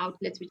beverage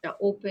outlets which are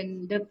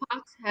open. The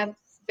parks have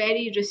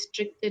very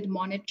restricted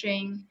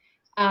monitoring.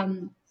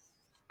 Um,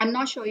 I'm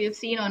not sure you've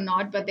seen or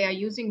not, but they are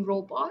using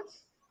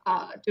robots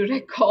to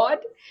record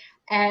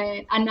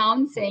and Oh,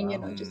 announcing,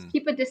 wow. just Mm,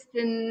 keep a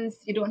distance.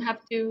 You don't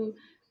have to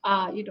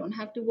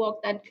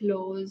walk that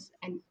close,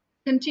 and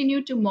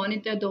continue to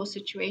monitor those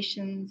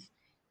situations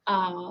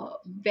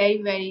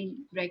very, very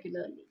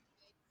regularly.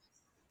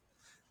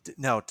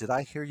 Now, did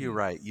I hear you mm.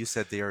 right? You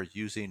said they are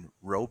using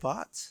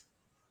robots?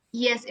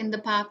 Yes, in the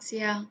parks,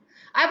 yeah.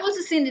 I've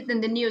also seen it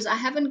in the news. I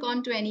haven't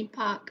gone to any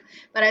park,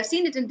 but I've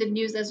seen it in the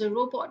news. There's a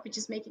robot which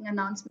is making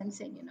announcements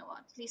saying, you know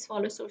what, please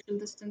follow social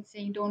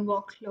distancing, don't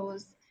walk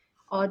close,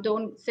 or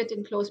don't sit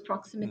in close Mm.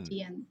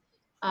 proximity, and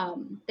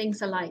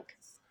things alike.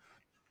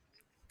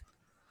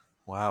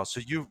 Wow. So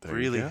you There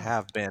you really go.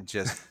 have been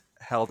just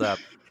held up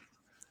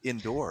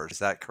indoors. Is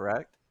that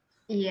correct?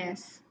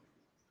 Yes.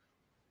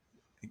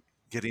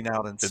 Getting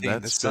out and And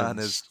seeing the that's sun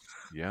is,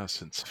 yeah,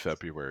 since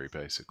February,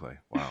 basically.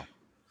 Wow.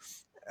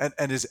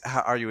 and is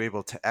how are you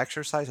able to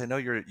exercise? I know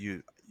you're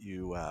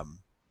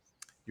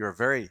a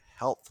very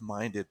health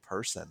minded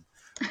person.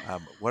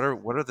 What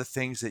are the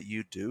things that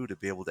you do to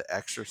be able to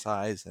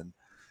exercise and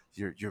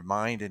your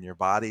mind and your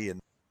body and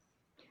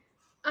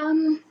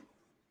Um,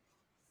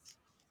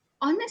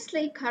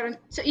 Honestly, current.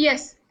 So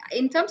yes,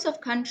 in terms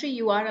of country,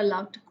 you are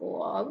allowed to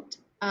go out.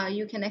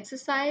 You can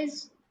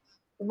exercise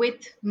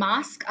with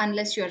mask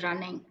unless you're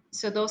running.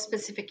 So those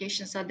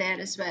specifications are there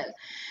as well.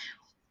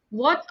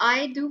 What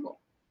I do,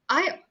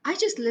 I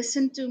just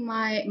listen to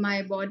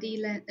my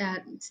body,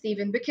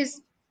 Stephen,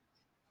 because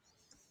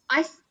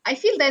I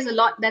feel there's a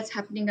lot that's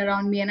happening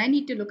around me, and I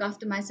need to look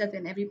after myself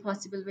in every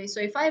possible way. So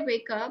if I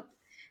wake up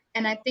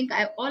and I think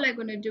all I'm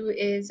gonna do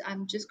is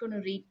I'm just gonna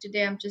read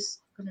today. I'm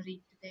just gonna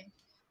read today,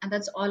 and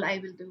that's all I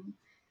will do.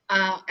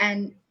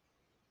 And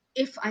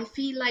if I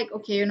feel like,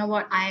 okay, you know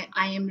what, I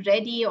am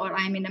ready, or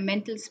I'm in a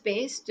mental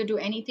space to do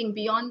anything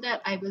beyond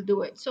that, I will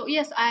do it. So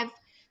yes, I've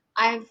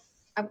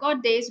I've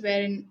got days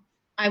wherein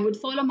I would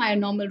follow my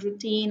normal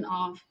routine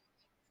of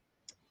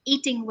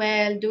eating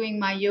well, doing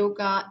my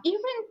yoga,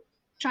 even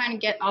trying to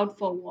get out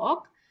for a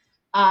walk.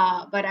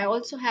 But I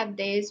also have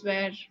days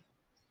where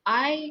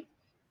I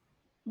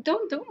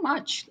don't do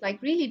much,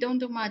 like really don't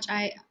do much.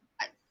 I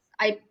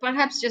I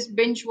perhaps just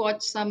binge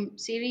watch some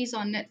series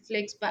on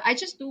Netflix, but I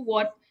just do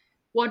what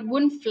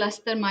wouldn't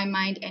fluster my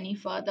mind any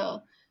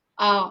further.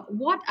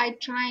 What I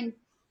try and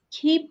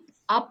keep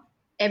up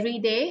every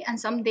day, and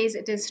some days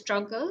it is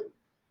struggle,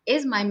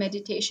 is my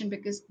meditation,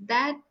 because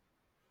that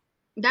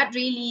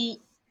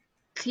really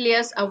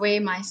clears away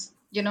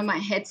my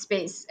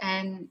headspace,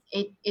 and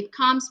it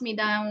calms me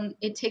down.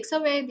 It takes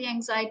away the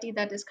anxiety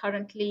that is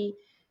currently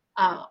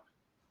uh,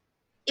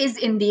 is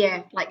in the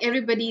air. Like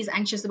everybody is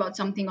anxious about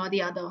something or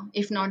the other,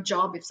 if not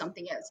job, if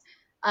something else.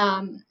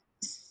 um,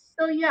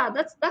 so yeah,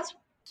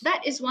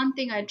 that is one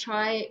thing I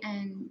try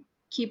and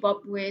keep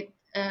up with.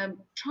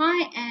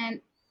 Try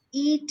and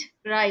eat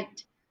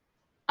right,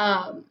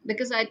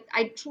 because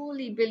I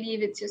truly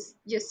believe it's just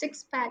your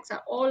six packs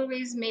are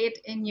always made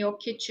in your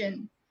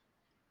kitchen.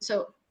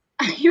 So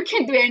you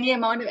can do any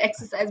amount of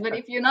exercise, but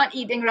if you're not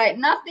eating right,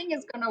 nothing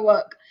is going to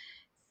work.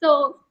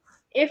 So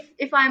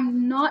if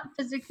I'm not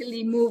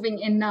physically moving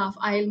enough,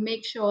 I'll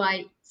make sure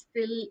I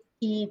still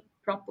eat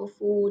proper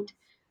food,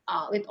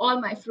 with all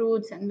my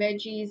fruits and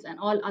veggies and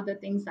all other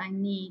things I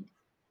need.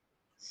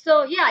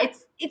 So yeah,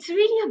 it's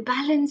really a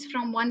balance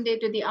from one day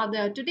to the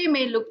other. Today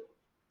may look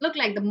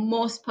like the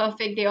most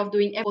perfect day of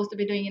doing everything I'm supposed to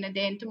be doing in a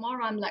day, and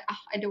tomorrow I'm like,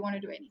 I don't want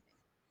to do anything.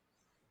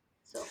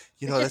 So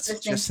it's just That's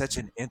just listening. such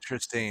an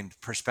interesting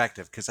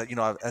perspective because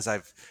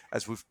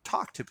as we've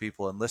talked to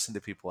people and listened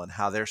to people and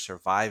how they're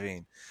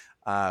surviving,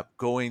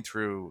 going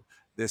through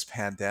this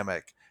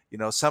pandemic.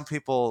 Some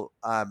people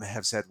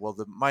have said, well,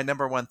 my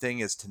number one thing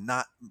is to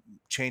not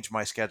change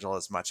my schedule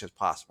as much as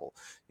possible.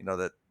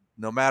 That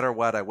no matter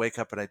what, I wake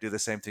up and I do the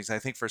same things. I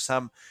think for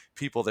some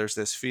people, there's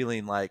this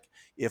feeling like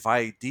if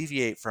I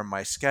deviate from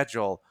my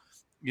schedule,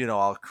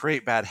 I'll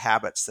create bad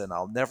habits, then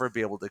I'll never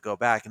be able to go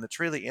back. And it's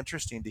really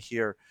interesting to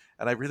hear,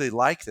 and I really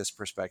like this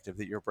perspective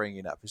that you're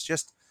bringing up. Is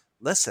just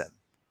listen.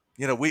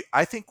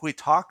 I think we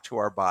talk to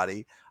our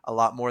body a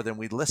lot more than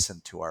we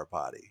listen to our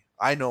body.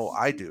 I know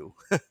I do.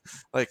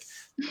 Like,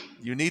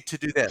 you need to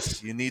do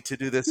this, you need to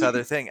do this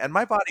other thing, and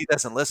my body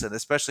doesn't listen.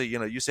 Especially,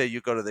 you say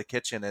you go to the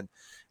kitchen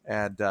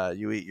and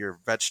you eat your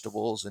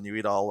vegetables and you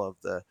eat all of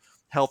the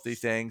healthy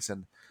things,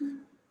 and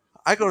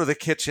I go to the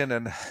kitchen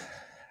and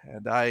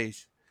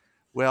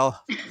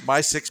well, my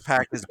six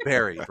pack is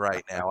buried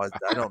right now.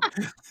 I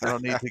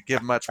don't need to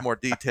give much more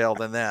detail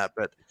than that,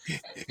 but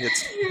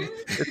it's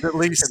it's at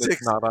least And it's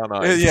six. not on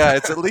ice. Yeah,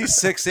 it's at least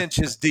 6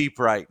 inches deep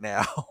right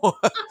now.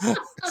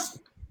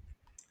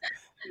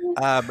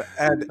 Uh,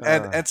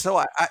 And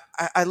so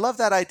I love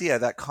that idea,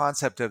 that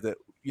concept of that.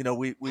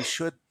 We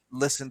should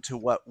listen to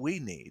what we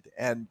need,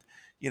 and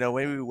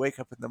maybe we wake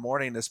up in the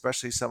morning,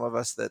 especially some of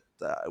us that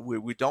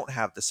we don't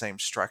have the same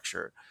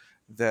structure.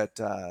 That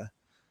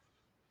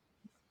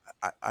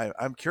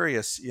I'm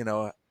curious,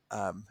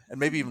 and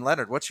maybe even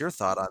Leonard, what's your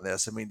thought on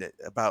this? I mean,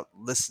 about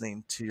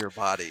listening to your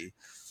body.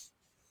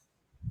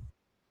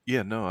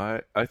 yeah, no,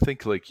 I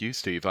think like you,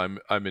 Steve. I'm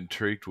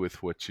intrigued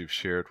with what you've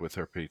shared with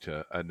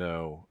Arpita. I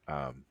know,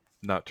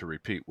 not to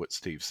repeat what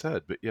Steve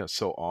said, but yeah,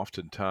 so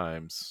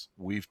oftentimes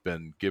we've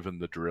been given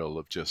the drill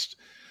of just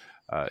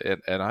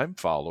and I'm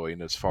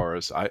following as far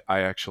as I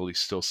actually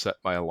still set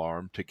my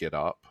alarm to get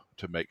up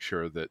to make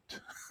sure that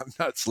I'm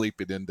not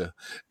sleeping into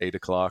 8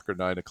 o'clock or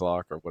 9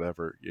 o'clock or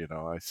whatever,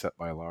 I set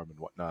my alarm and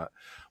whatnot.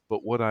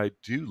 But what I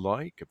do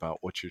like about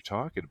what you're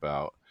talking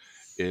about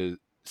is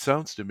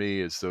sounds to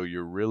me as though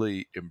you're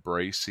really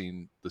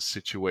embracing the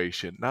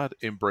situation, not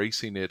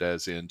embracing it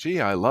as in, gee,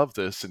 I love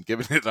this and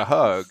giving it a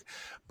hug,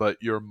 but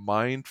you're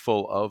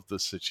mindful of the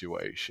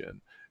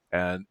situation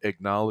and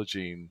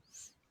acknowledging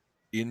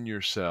in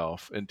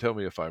yourself, and tell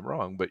me if I'm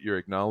wrong, but you're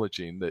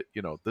acknowledging that,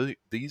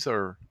 these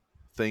are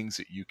things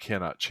that you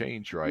cannot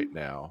change right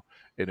now.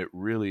 And it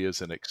really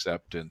is an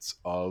acceptance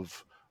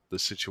of the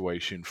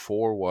situation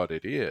for what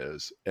it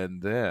is.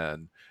 And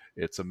then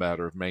it's a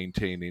matter of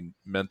maintaining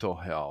mental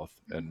health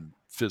and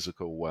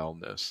physical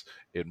wellness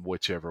in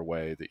whichever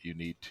way that you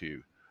need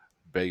to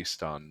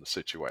based on the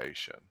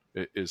situation.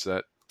 Is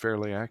that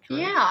fairly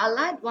accurate? Yeah, I'll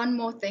add one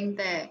more thing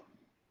there.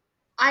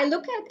 I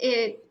look at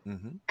it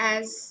Mm-hmm.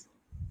 as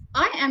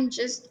I am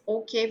just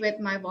okay with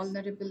my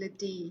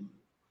vulnerability,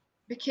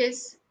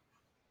 because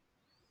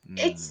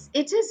Mm.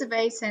 it is a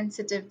very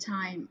sensitive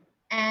time,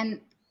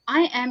 and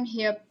I am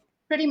here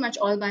pretty much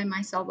all by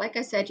myself. Like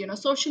I said,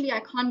 socially I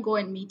can't go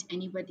and meet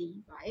anybody,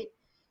 right?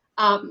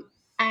 Um,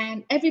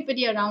 and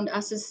everybody around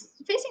us is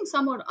facing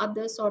some or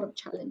other sort of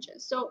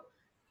challenges. So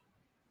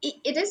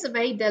it is a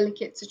very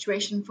delicate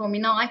situation for me.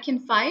 Now I can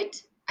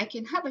fight. I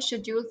can have a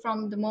schedule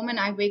from the moment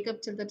I wake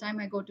up till the time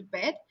I go to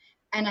bed,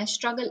 and I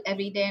struggle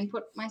every day and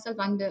put myself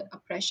under a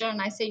pressure.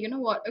 And I say, you know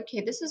what?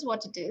 Okay, this is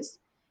what it is.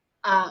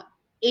 Uh,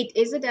 it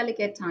is a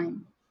delicate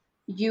time.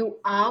 You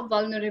are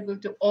vulnerable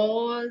to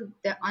all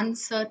the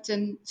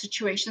uncertain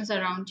situations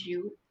around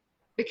you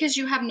because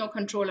you have no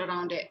control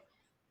around it.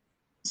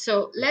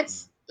 So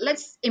Mm-hmm.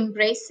 let's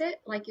embrace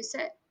it, like you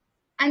said,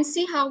 and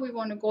see how we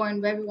want to go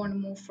and where we want to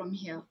move from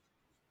here.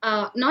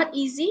 Not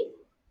easy,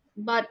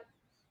 but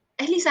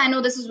at least I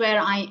know this is where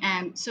I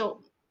am.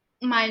 So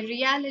my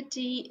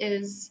reality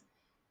is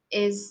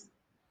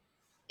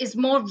is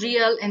more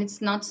real, and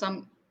it's not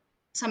some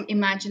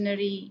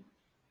imaginary,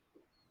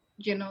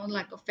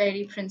 like a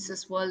fairy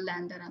princess world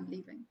land that I'm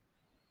leaving.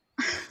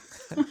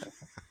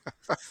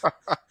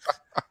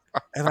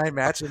 And I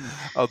imagine,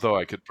 Although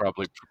I could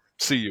probably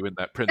see you in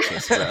that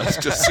princess dress,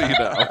 just so you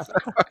know.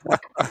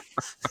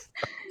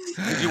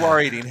 because you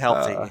are eating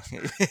Uh, healthy.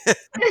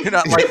 You're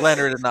not like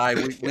Leonard and I.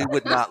 We yeah.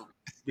 would not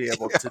be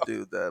able to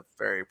do the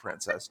fairy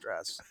princess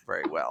dress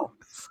very well.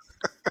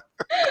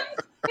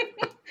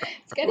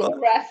 It's getting Well,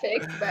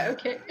 graphic, but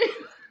okay.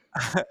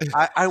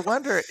 I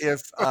wonder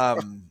if,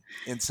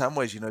 in some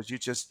ways,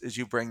 as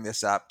you bring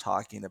this up,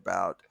 talking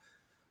about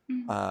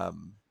Mm,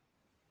 um,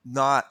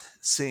 not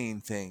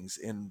seeing things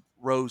in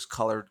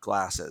rose-colored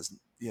glasses,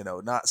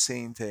 not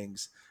seeing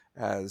things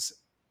as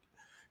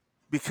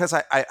because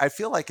I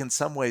feel like in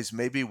some ways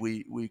maybe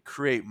we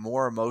create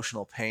more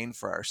emotional pain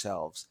for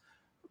ourselves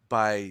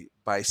by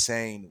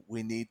saying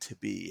we need to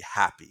be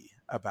happy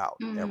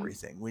about mm,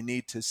 everything. We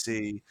need to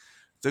see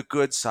the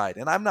good side.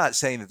 And I'm not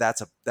saying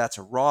that that's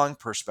a wrong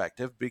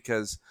perspective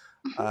because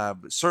mhm,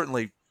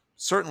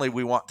 certainly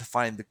we want to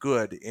find the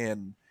good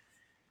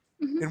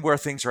mhm, in where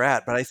things are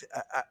at. But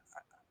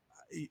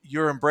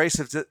your embrace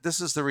of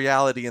this is the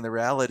reality, and the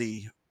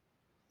reality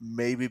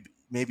maybe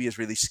maybe is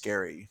really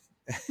scary,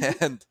 mhm,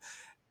 and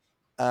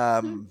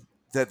mhm,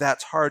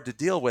 that's hard to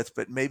deal with,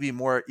 but maybe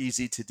more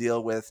easy to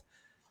deal with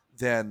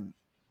than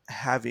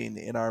having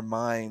in our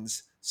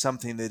minds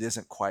something that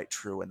isn't quite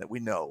true and that we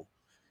know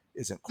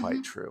isn't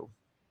quite mhm. true.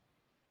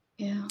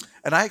 Yeah.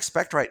 And I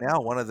expect right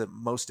now one of the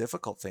most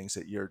difficult things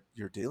that you're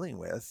dealing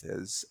with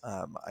is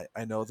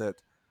I know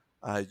that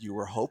you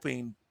were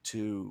hoping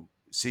to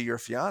see your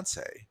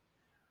fiance,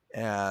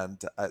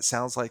 and it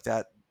sounds like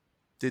that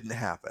didn't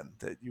happen.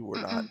 That you were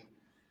not Mm-mm.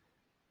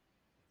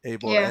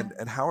 able. Yeah.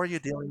 And how are you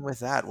dealing with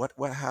that?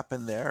 What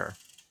happened there?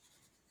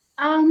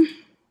 Um.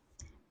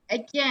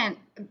 Again,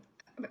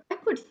 I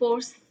could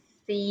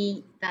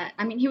foresee that.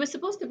 I mean, he was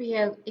supposed to be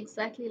here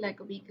exactly like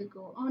a week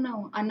ago. Oh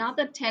no,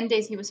 another 10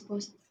 days. He was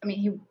supposed. I mean,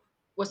 he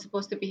was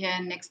supposed to be here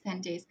in next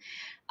 10 days.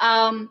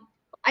 Um.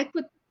 I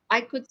could.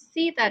 I could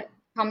see that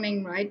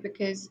coming, right?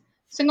 Because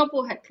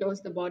Singapore had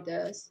closed the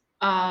borders.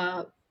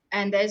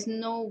 And there's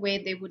no way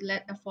they would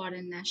let a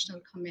foreign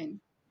national come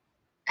in,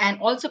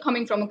 and also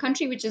coming from a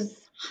country which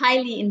is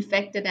highly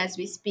infected as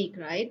we speak,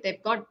 right?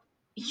 They've got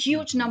a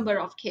huge Mhm. number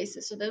of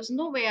cases, so there's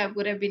no way I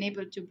would have been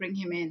able to bring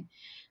him in.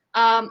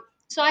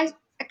 So I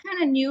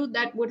kind of knew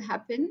that would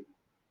happen.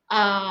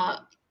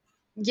 uh,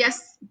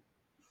 yes,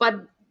 but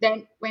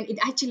then when it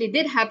actually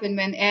did happen,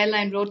 when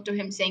airline wrote to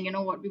him saying, you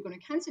know what, we're going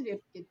to cancel your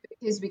ticket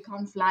because we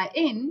can't fly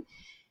in.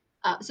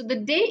 So the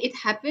day it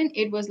happened,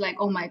 it was like,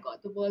 oh my god,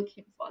 the world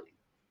came falling.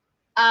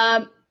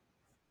 um,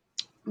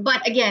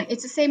 but again,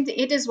 it's the same thing.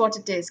 It is what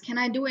it is. Can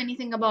I do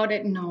anything about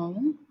it?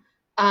 No.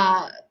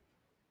 uh,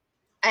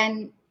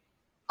 and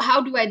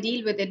how do I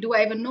deal with it? Do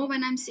I even know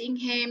when I'm seeing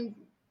him?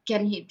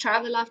 Can he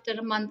travel after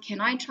a month?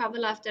 Can I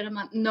travel after a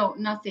month? No,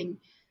 nothing.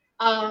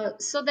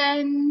 So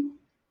then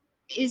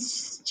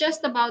it's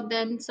just about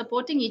then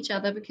supporting each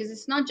other, because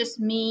it's not just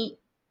me.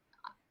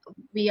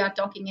 We are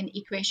talking an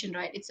equation,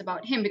 right? It's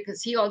about him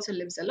because he also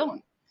lives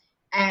alone,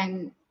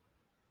 and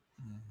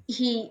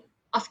he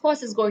of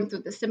course is going through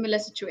the similar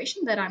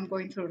situation that I'm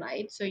going through,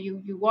 right? So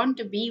you want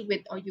to be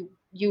with, or you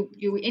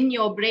in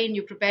your brain,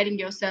 you're preparing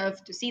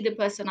yourself to see the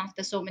person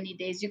after so many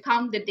days. You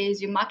count the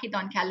days, you mark it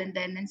on calendar,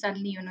 and then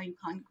suddenly you know you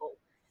can't go.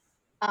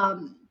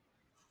 um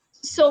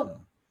so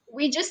Mhm.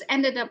 we just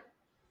ended up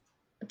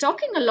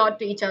talking a lot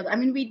to each other. I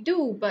mean, we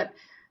do, but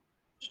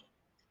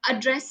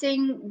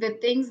addressing the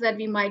things that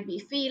we might be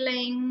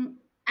feeling,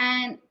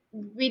 and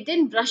we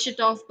didn't brush it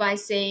off by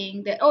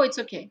saying that, oh, it's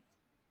okay.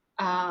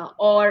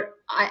 Or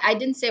I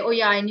didn't say, oh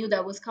yeah, I knew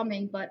that was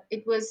coming, but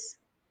it was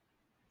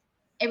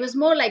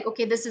more like,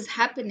 okay, this is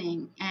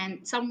happening,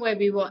 and somewhere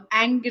we were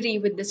angry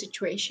with the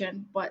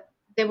situation, but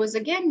there was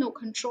again no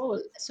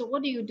control. So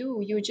what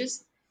do?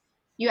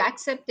 You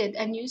accept it,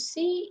 and you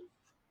see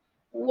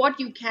what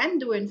you can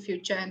do in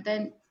future, and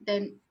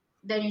then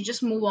you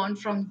just move on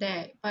from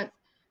there. But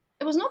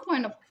there was no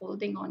point of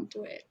holding on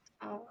to it.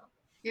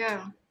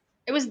 Yeah,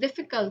 it was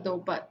difficult though,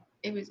 but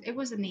it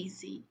wasn't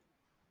easy.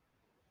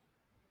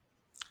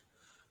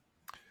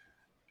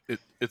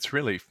 it's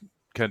really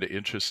kind of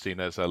interesting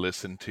as I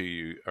listen to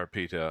you,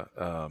 Arpita.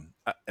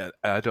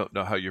 I don't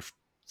know how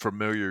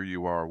familiar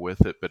you are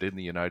with it, but in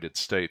the United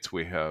States,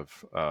 we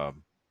have,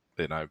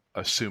 and I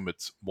assume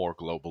it's more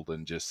global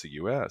than just the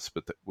U.S.,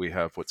 but we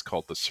have what's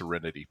called the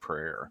Serenity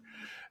Prayer,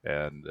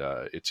 and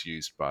it's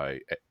used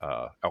by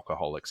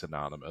Alcoholics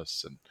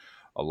Anonymous and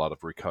a lot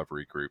of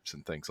recovery groups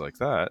and things like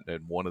that.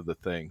 And one of the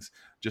things,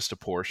 just a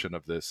portion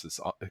of this, is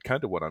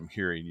kind of what I'm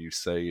hearing you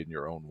say in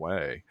your own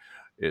way,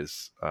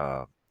 is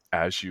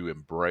as you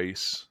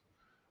embrace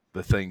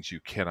the things you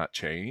cannot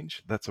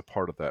change, that's a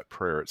part of that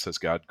prayer. It says,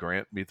 God,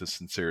 grant me the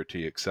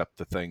sincerity, accept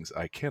the things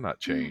I cannot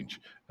Hmm. change,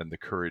 and the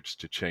courage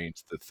to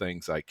change the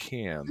things I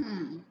can,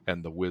 Hmm.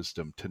 and the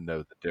wisdom to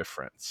know the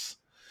difference.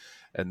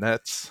 And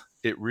that's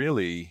it,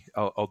 really.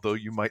 Although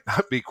you might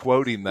not be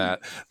quoting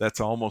that, that's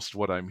almost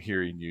what I'm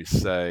hearing you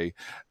say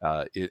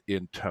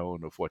in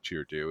tone of what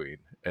you're doing.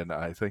 And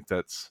I think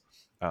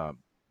um,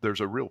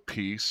 there's a real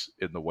peace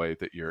in the way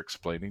that you're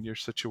explaining your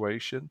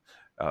situation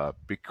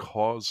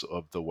because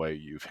of the way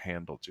you've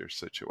handled your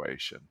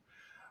situation.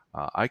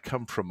 I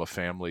come from a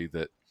family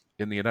that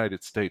in the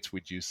United States,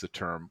 we'd use the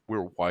term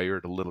we're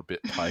wired a little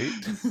bit tight,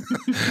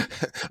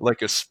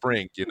 like a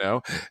spring, you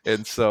know?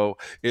 And so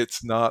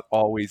it's not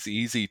always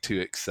easy to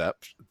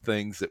accept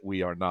things that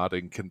we are not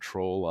in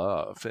control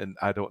of. And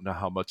I don't know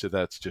how much of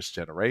that's just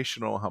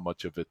generational, how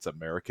much of it's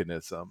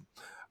Americanism.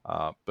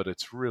 But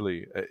it's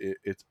really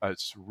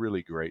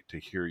great to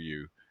hear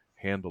you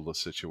handle the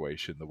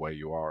situation the way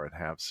you are and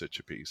have such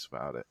a peace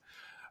about it.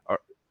 Are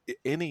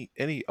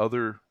any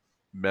other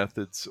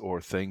methods or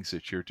things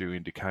that you're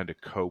doing to kind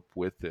of cope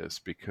with this?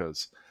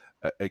 Because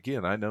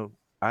again, I know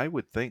I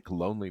would think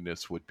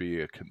loneliness would be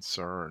a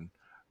concern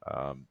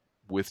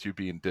with you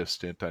being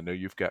distant. I know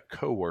you've got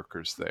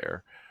coworkers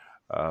there,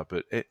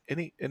 but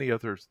any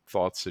other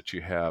thoughts that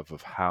you have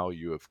of how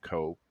you have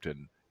coped,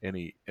 and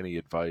any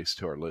advice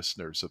to our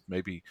listeners of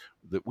maybe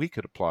that we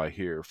could apply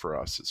here for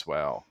us as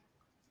well?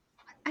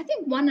 I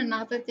think one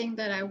another thing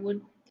that I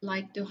would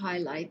like to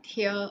highlight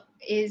here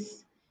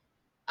is,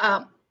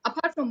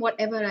 apart from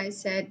whatever I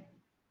said,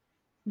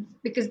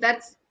 because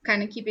that's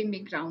kind of keeping me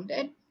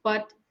grounded,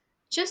 but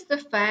just the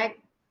fact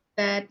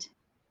that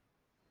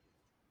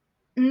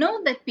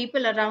know that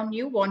people around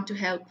you want to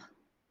help,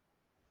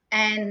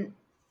 and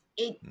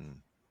it Mm,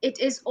 it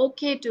is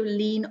okay to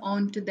lean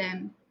on to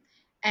them.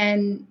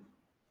 And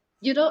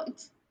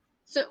it's,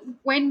 so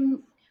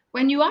when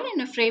you are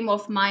in a frame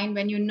of mind,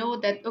 when you know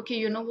that, okay,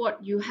 you know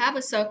what, you have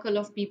a circle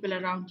of people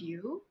around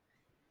you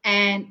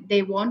and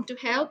they want to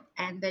help,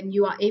 and then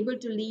you are able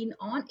to lean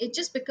on, it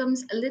just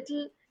becomes a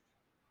little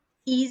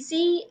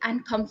easy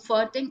and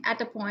comforting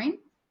at a point,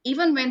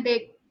 even when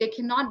they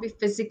cannot be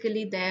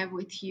physically there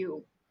with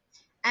you.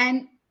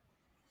 And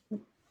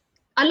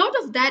a lot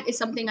of that is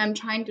something I'm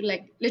trying to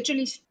like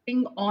literally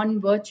string on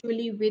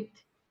virtually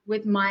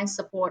with my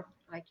support,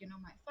 like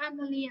my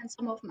family and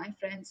some of my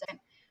friends. And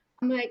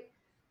I'm like,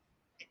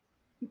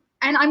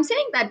 and I'm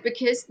saying that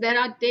because there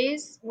are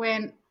days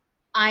when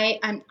I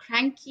am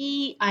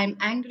cranky, I'm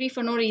angry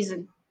for no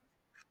reason,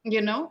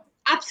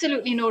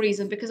 absolutely no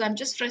reason, because I'm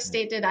just mm,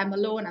 frustrated, I'm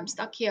alone, I'm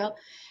stuck here.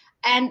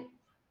 And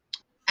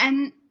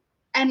and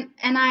and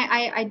and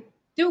I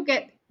do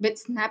get a bit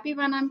snappy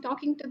when I'm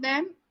talking to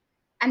them,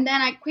 and then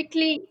I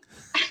quickly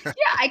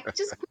yeah, I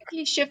just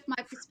quickly shift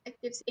my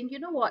perspective, saying, you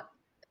know what,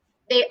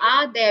 they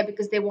are there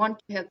because they want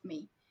to help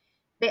me.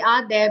 They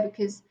are there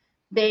because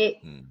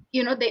they mm.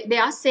 they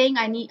are saying,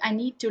 I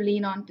need to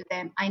lean on to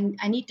them.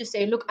 I need to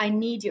say, look, I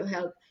need your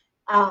help.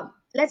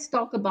 Let's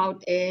talk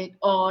about it,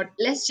 or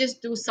let's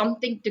just do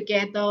something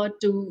together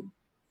to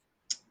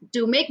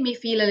make me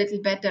feel a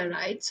little better,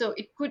 right? So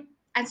it could,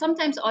 and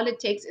sometimes all it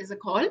takes is a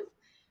call,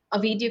 a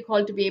video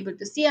call, to be able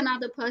to see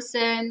another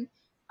person.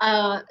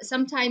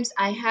 Sometimes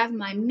I have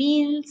my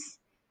meals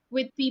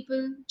with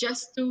people,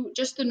 just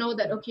to know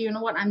that, okay, you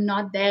know what, I'm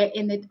not there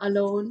in it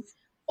alone.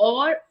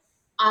 Or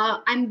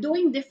I'm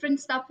doing different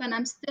stuff when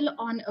I'm still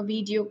on a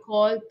video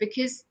call,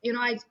 because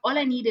all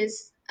I need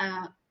is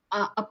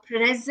a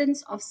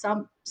presence of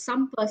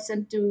some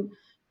person to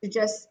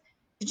just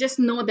to just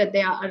know that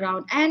they are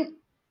around. And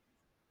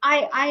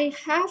I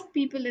have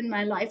people in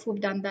my life who've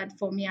done that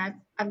for me.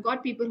 I've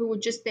got people who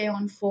would just stay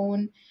on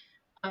phone,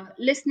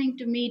 listening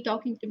to me,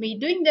 talking to me,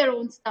 doing their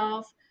own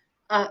stuff.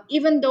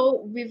 Even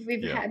though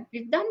Yeah.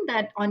 we've done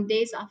that on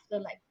days after,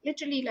 like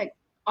literally, like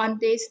on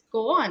days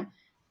go on.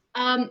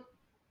 Um,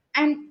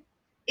 and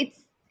it's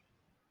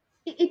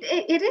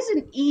it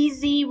isn't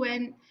easy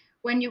when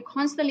you're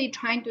constantly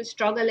trying to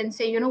struggle and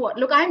say, you know what,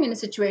 look, I'm in a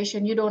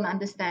situation you don't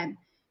understand.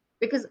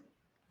 Because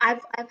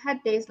I've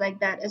had days like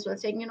that as well,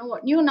 saying, you know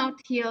what, you're not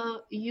here,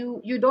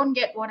 you don't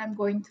get what I'm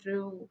going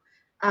through.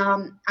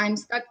 I'm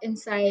stuck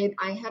inside,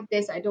 I have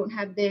this, I don't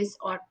have this,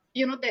 or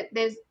that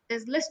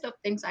there's list of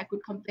things I could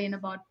complain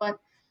about. But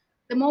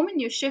the moment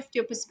you shift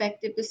your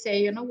perspective to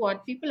say, you know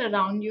what, people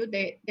around you,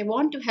 they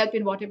want to help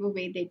in whatever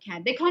way they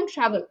can. They can't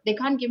travel, they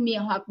can't give me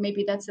a hug,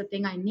 maybe that's the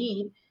thing I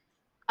need.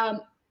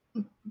 um,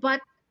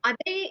 but are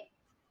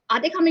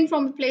they coming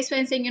from a place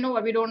where saying, you know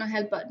what, we don't want to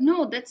help? But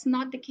no, that's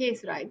not the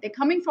case, right? They're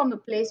coming from a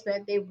place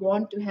where they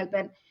want to help.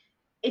 And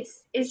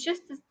it's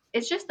just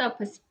a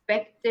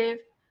perspective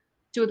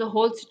to the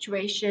whole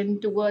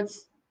situation,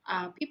 towards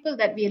people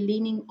that we are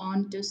leaning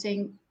on to,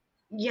 saying,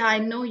 yeah, I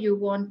know you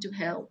want to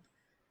help,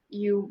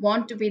 you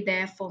want to be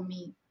there for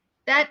me.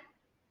 That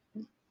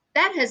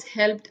that has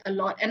helped a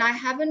lot, and I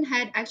haven't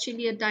had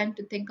actually a time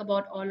to think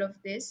about all of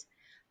this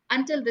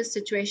until this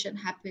situation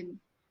happened.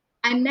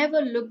 I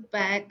never looked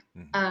back,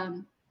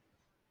 Mhm.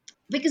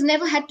 because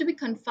never had to be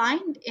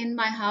confined in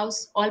my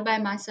house all by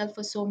myself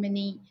for so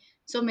many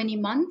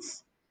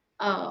months,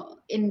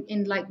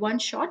 in like one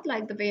shot,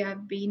 like the way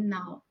I've been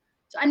now.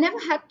 So I never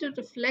had to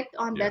reflect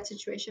on Yeah. that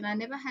situation. I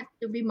never had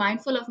to be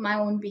mindful of my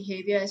own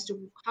behavior as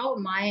to how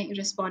am I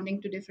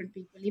responding to different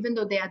people, even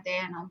though they are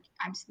there and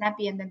I'm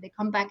snappy, and then they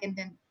come back, and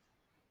then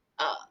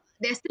uh,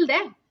 they're still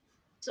there.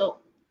 So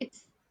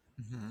it's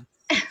Mhm.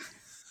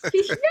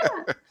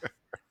 yeah.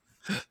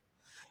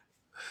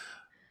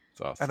 It's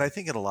And I awesome.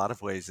 think in a lot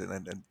of ways,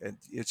 and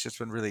it's just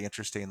been really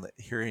interesting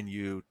hearing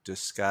you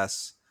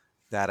discuss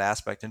that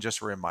aspect, and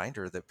just a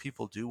reminder that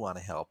people do want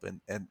to help,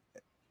 and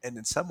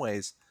in some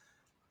ways,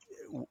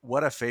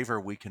 what a favor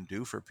we can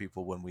do for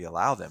people when we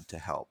allow them to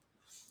help,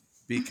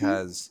 Mm-hmm.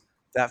 because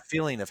that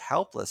feeling of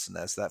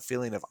helplessness, that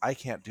feeling of I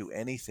can't do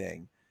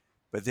anything,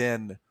 but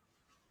then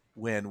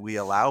when we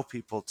allow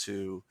people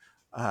to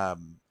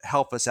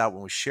help us out,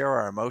 when we share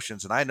our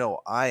emotions, and I know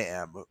I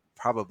am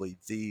probably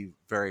the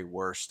very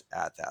worst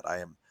at that.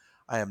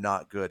 I am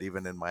not good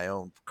even in my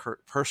own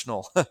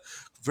personal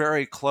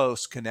very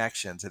close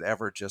connections at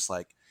ever just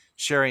like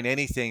sharing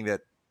anything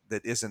that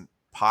isn't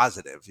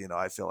positive.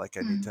 I feel like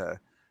I need Mm-hmm. to,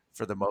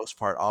 for the most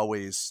part,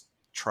 always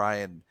try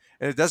and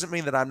it doesn't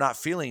mean that I'm not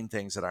feeling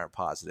things that aren't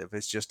positive.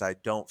 It's just I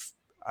don't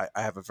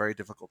I have a very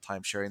difficult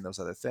time sharing those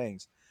other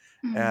things.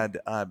 Mm-hmm.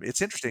 And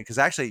it's interesting because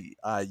actually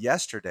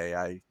yesterday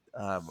I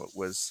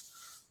was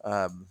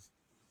um,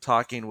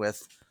 talking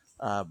with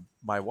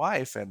my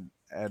wife, and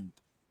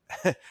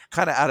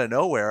kind of out of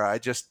nowhere, I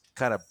just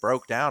kind of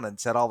broke down and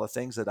said all the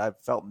things that I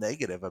felt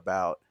negative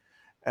about.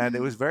 And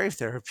it was very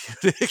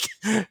therapeutic.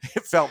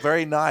 It felt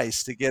very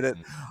nice to get it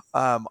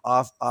Mm.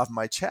 off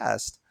my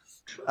chest.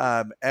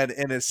 And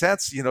in a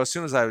sense, as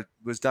soon as I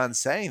was done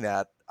saying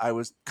that, I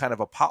was kind of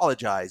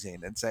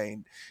apologizing and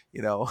saying,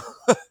 you know,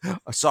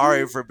 sorry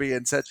Mm-hmm. for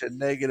being such a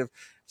negative.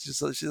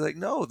 She's like,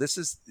 no,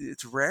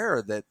 it's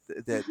rare that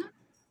Uh-huh.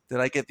 that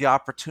I get the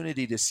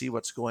opportunity to see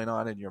what's going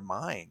on in your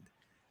mind.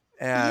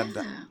 And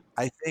Yeah.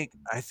 I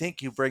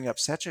think you bring up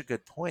such a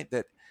good point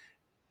that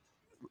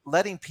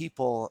letting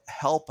people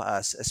help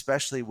us,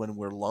 especially when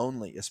we're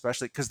lonely,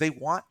 especially because they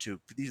want to,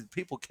 these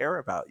people care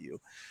about you,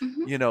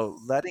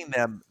 Mm-hmm. letting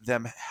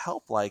them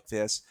help like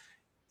this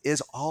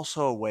is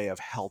also a way of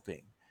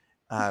helping,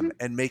 Mm-hmm.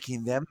 and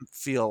making them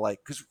feel like,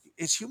 because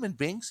as human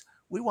beings,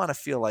 we want to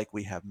feel like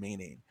we have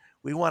meaning.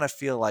 We want to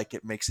feel like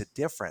it makes a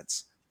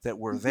difference that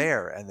we're Mm-hmm.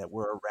 there and that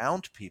we're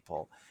around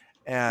people.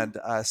 And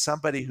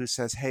somebody who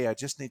says, "Hey, I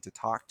just need to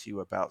talk to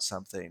you about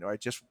something," or I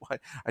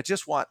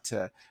just want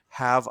to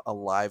have a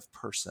live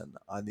person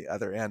on the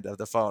other end of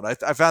the phone. I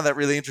found that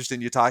really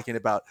interesting. You talking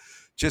about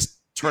just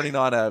turning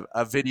on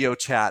a video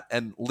chat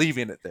and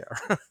leaving it there,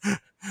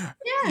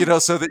 Yeah.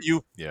 so that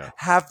you Yeah.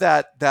 have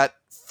that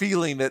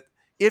feeling that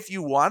if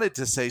you wanted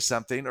to say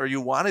something or you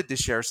wanted to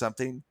share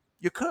something,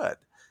 you could.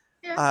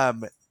 Yeah.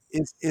 Um,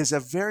 is a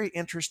very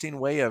interesting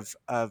way of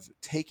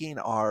taking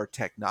our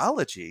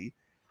technology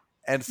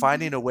and Mm-hmm.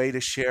 finding a way to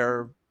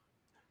share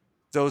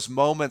those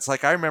moments.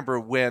 Like I remember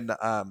when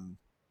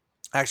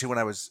actually when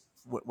I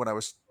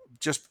was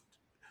just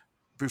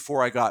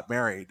before I got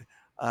married,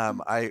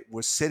 I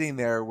was sitting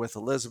there with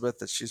Elizabeth,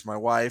 that she's my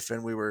wife,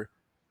 and we were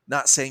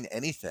not saying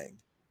anything.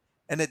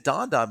 And it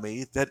dawned on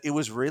me that it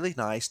was really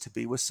nice to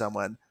be with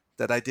someone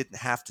that I didn't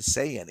have to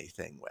say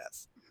anything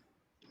with,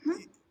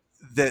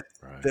 that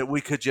Right. that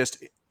we could just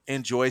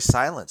enjoy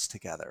silence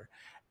together.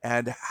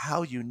 And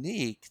how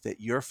unique that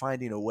you're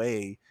finding a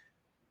way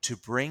to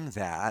bring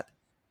that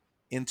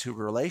into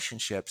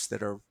relationships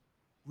that are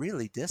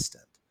really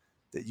distant,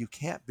 that you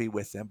can't be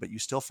with them, but you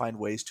still find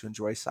ways to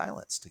enjoy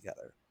silence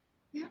together.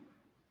 Yeah.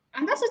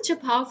 And that's such a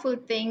powerful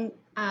thing,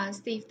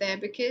 Steve, there,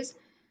 because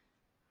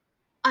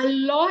a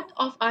lot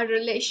of our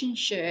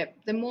relationship,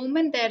 the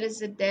moment there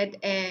is a dead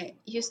air,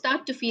 you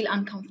start to feel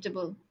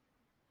uncomfortable.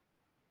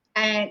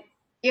 And,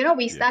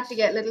 we start to Yes.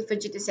 get a little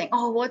fidgety saying,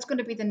 oh, what's going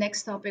to be the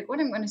next topic? What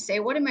am I going to say?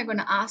 What am I going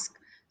to ask?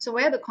 So,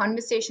 where the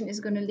conversation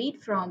is going to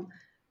lead from.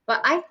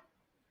 But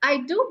I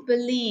do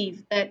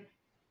believe that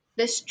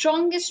the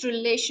strongest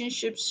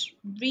relationships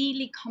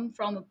really come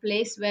from a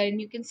place where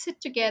you can sit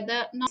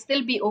together, not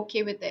still be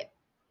okay with it,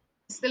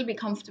 still be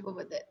comfortable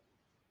with it.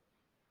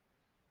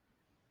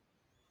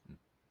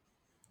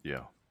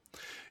 Yeah.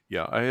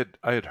 Yeah.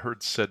 I had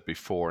heard said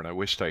before, and I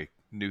wished I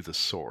knew the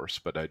source,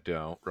 but I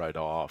don't right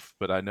off.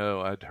 But I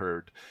know I'd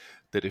heard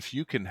that if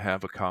you can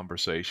have a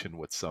conversation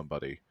with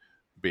somebody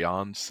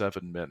beyond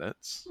 7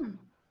 minutes, Hmm.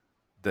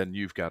 then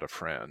you've got a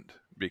friend.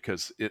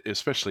 Because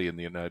especially in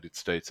the United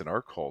States, in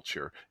our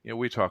culture,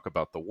 we talk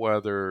about the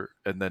weather,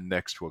 and then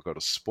next we'll go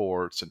to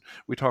sports, and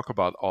we talk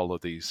about all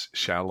of these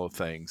shallow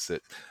things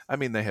that, I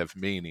mean, they have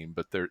meaning,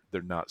 but they're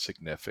not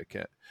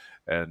significant.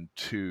 And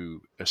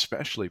to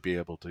especially be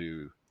able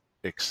to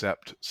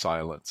accept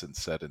silence and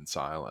sit in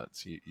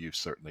silence, you've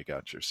certainly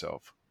got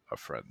yourself a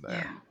friend there.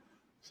 Yeah,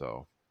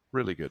 So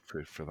really good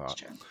food for that's thought.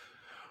 true.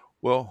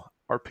 Well,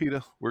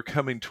 Arpita, we're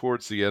coming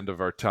towards the end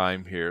of our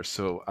time here.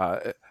 So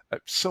I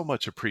so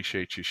much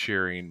appreciate you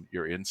sharing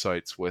your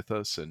insights with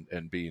us,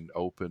 and being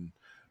open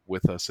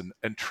with us,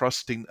 and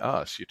trusting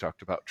us. You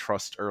talked about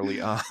trust early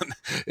on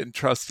and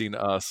trusting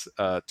us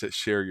to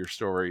share your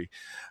story.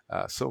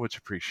 So much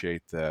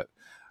appreciate that.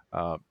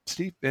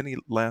 Steve, any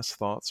last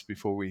thoughts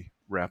before we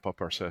wrap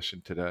up our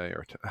session today,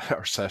 or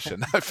our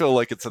session? I feel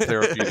like it's a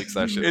therapeutic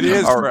session. It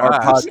is Our for our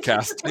us.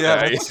 podcast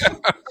Yeah, today.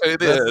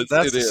 It is.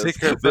 that's It the is.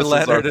 secret for This is our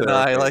Leonard and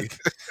I. therapy. Like,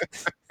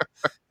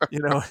 you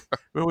know,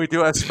 when we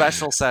do a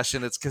special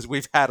session, it's because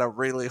we've had a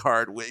really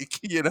hard week.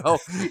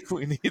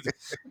 We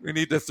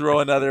need to throw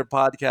another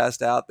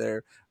podcast out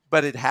there.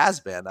 But it has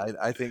been,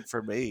 I think,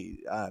 for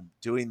me,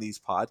 doing these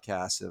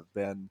podcasts have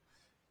been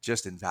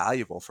just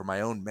invaluable for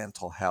my own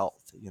mental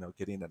health.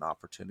 Getting an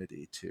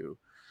opportunity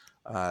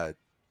uh,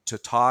 to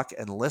talk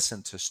and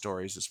listen to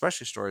stories,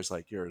 especially stories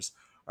like yours,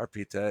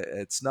 Arpita.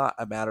 It's not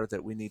a matter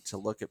that we need to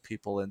look at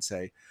people and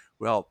say,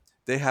 well,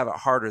 they have it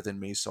harder than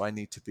me, so I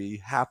need to be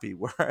happy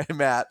where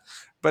I'm at.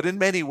 But in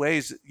many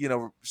ways,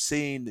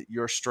 seeing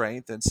your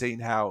strength and seeing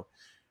how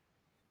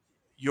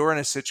you're in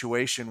a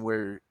situation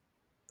where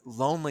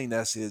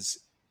loneliness is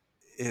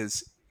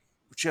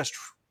just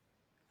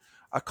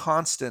a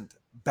constant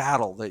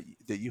battle that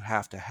you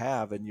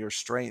have, and your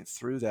strength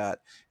through that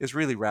is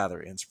really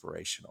rather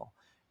inspirational.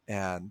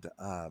 And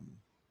um,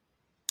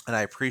 and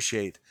I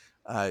appreciate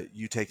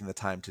you taking the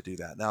time to do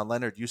that. Now,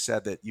 Leonard, you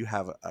said that you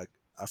have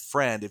a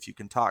friend, if you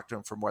can talk to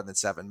him for more than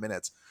 7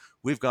 minutes.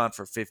 We've gone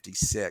for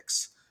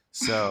 56.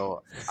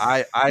 So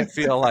I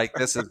feel like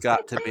this has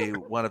got to be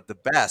one of the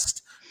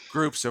best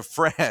groups of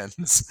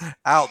friends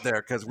out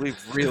there, because There we've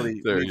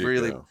you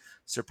really go.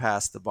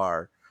 surpassed the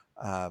bar.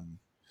 Um,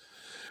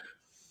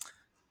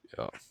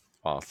 Yeah,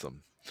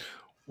 awesome.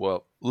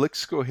 Well,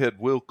 let's go ahead.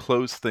 We'll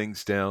close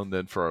things down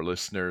then for our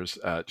listeners.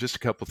 Just a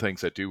couple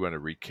things I do want to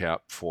recap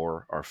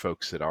for our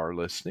folks that are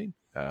listening.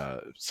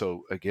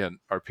 So, again,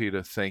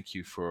 Arpita, thank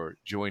you for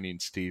joining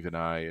Steve and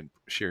I and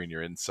sharing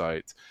your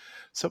insights.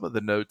 Some of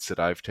the notes that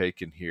I've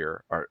taken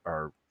here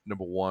are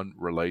number one,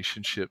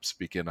 relationships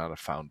begin on a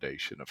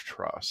foundation of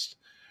trust.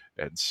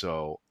 And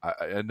so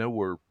I know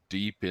we're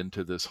deep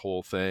into this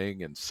whole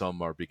thing, and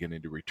some are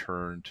beginning to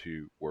return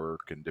to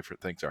work and different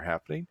things are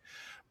happening,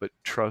 but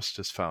trust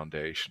is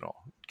foundational.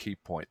 Key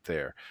point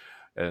there.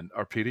 And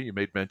Arpita, you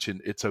made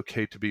mention it's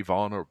okay to be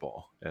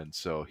vulnerable. And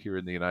so here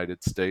in the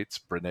United States,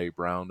 Brene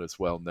Brown is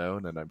well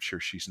known, and I'm sure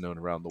she's known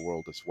around the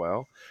world as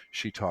well.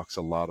 She talks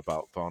a lot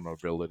about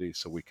vulnerability,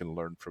 so we can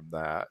learn from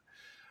that.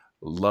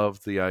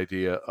 Love the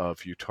idea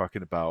of you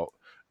talking about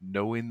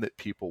knowing that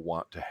people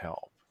want to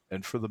help.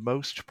 And for the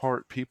most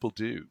part, people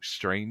do.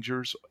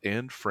 Strangers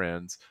and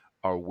friends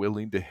are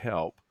willing to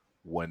help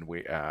when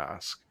we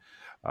ask.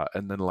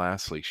 And then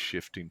lastly,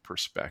 shifting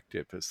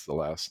perspective is the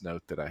last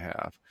note that I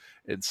have.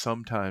 And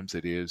sometimes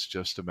it is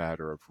just a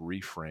matter of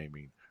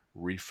reframing,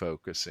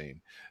 refocusing,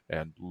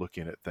 and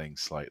looking at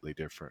things slightly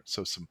different.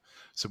 So some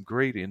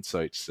great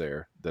insights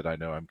there that I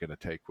know I'm going to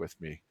take with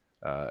me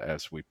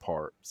as we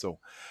part. So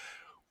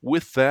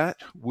with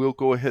that, we'll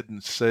go ahead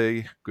and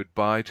say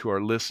goodbye to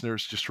our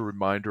listeners. Just a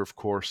reminder, of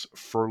course,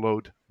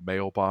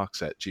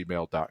 FurloughedMailbox at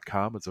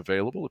gmail.com is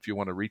available if you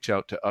want to reach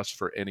out to us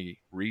for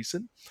any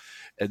reason.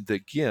 And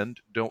again,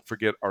 don't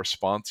forget our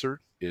sponsor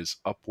is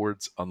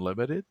Upwards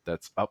Unlimited.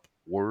 That's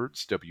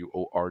Upwards,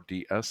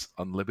 WORDS,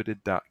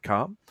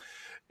 unlimited.com.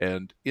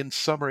 And in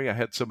summary, I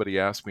had somebody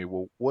ask me,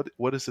 well,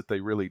 what is it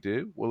they really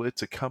do? Well,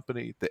 it's a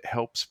company that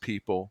helps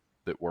people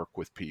that work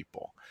with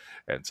people.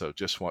 And so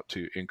just want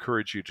to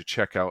encourage you to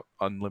check out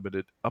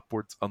Unlimited,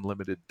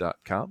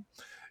 upwardsunlimited.com,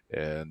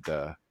 and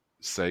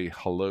say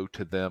hello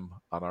to them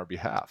on our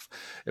behalf.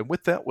 And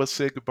with that, we'll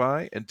say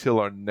goodbye until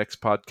our next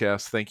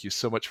podcast. Thank you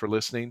so much for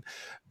listening.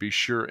 Be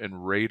sure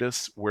and rate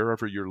us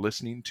wherever you're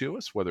listening to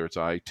us, whether it's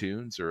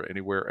iTunes or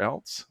anywhere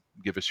else.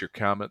 Give us your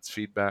comments,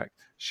 feedback,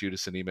 shoot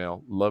us an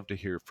email. Love to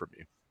hear from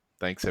you.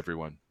 Thanks,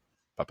 everyone.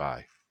 Bye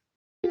bye.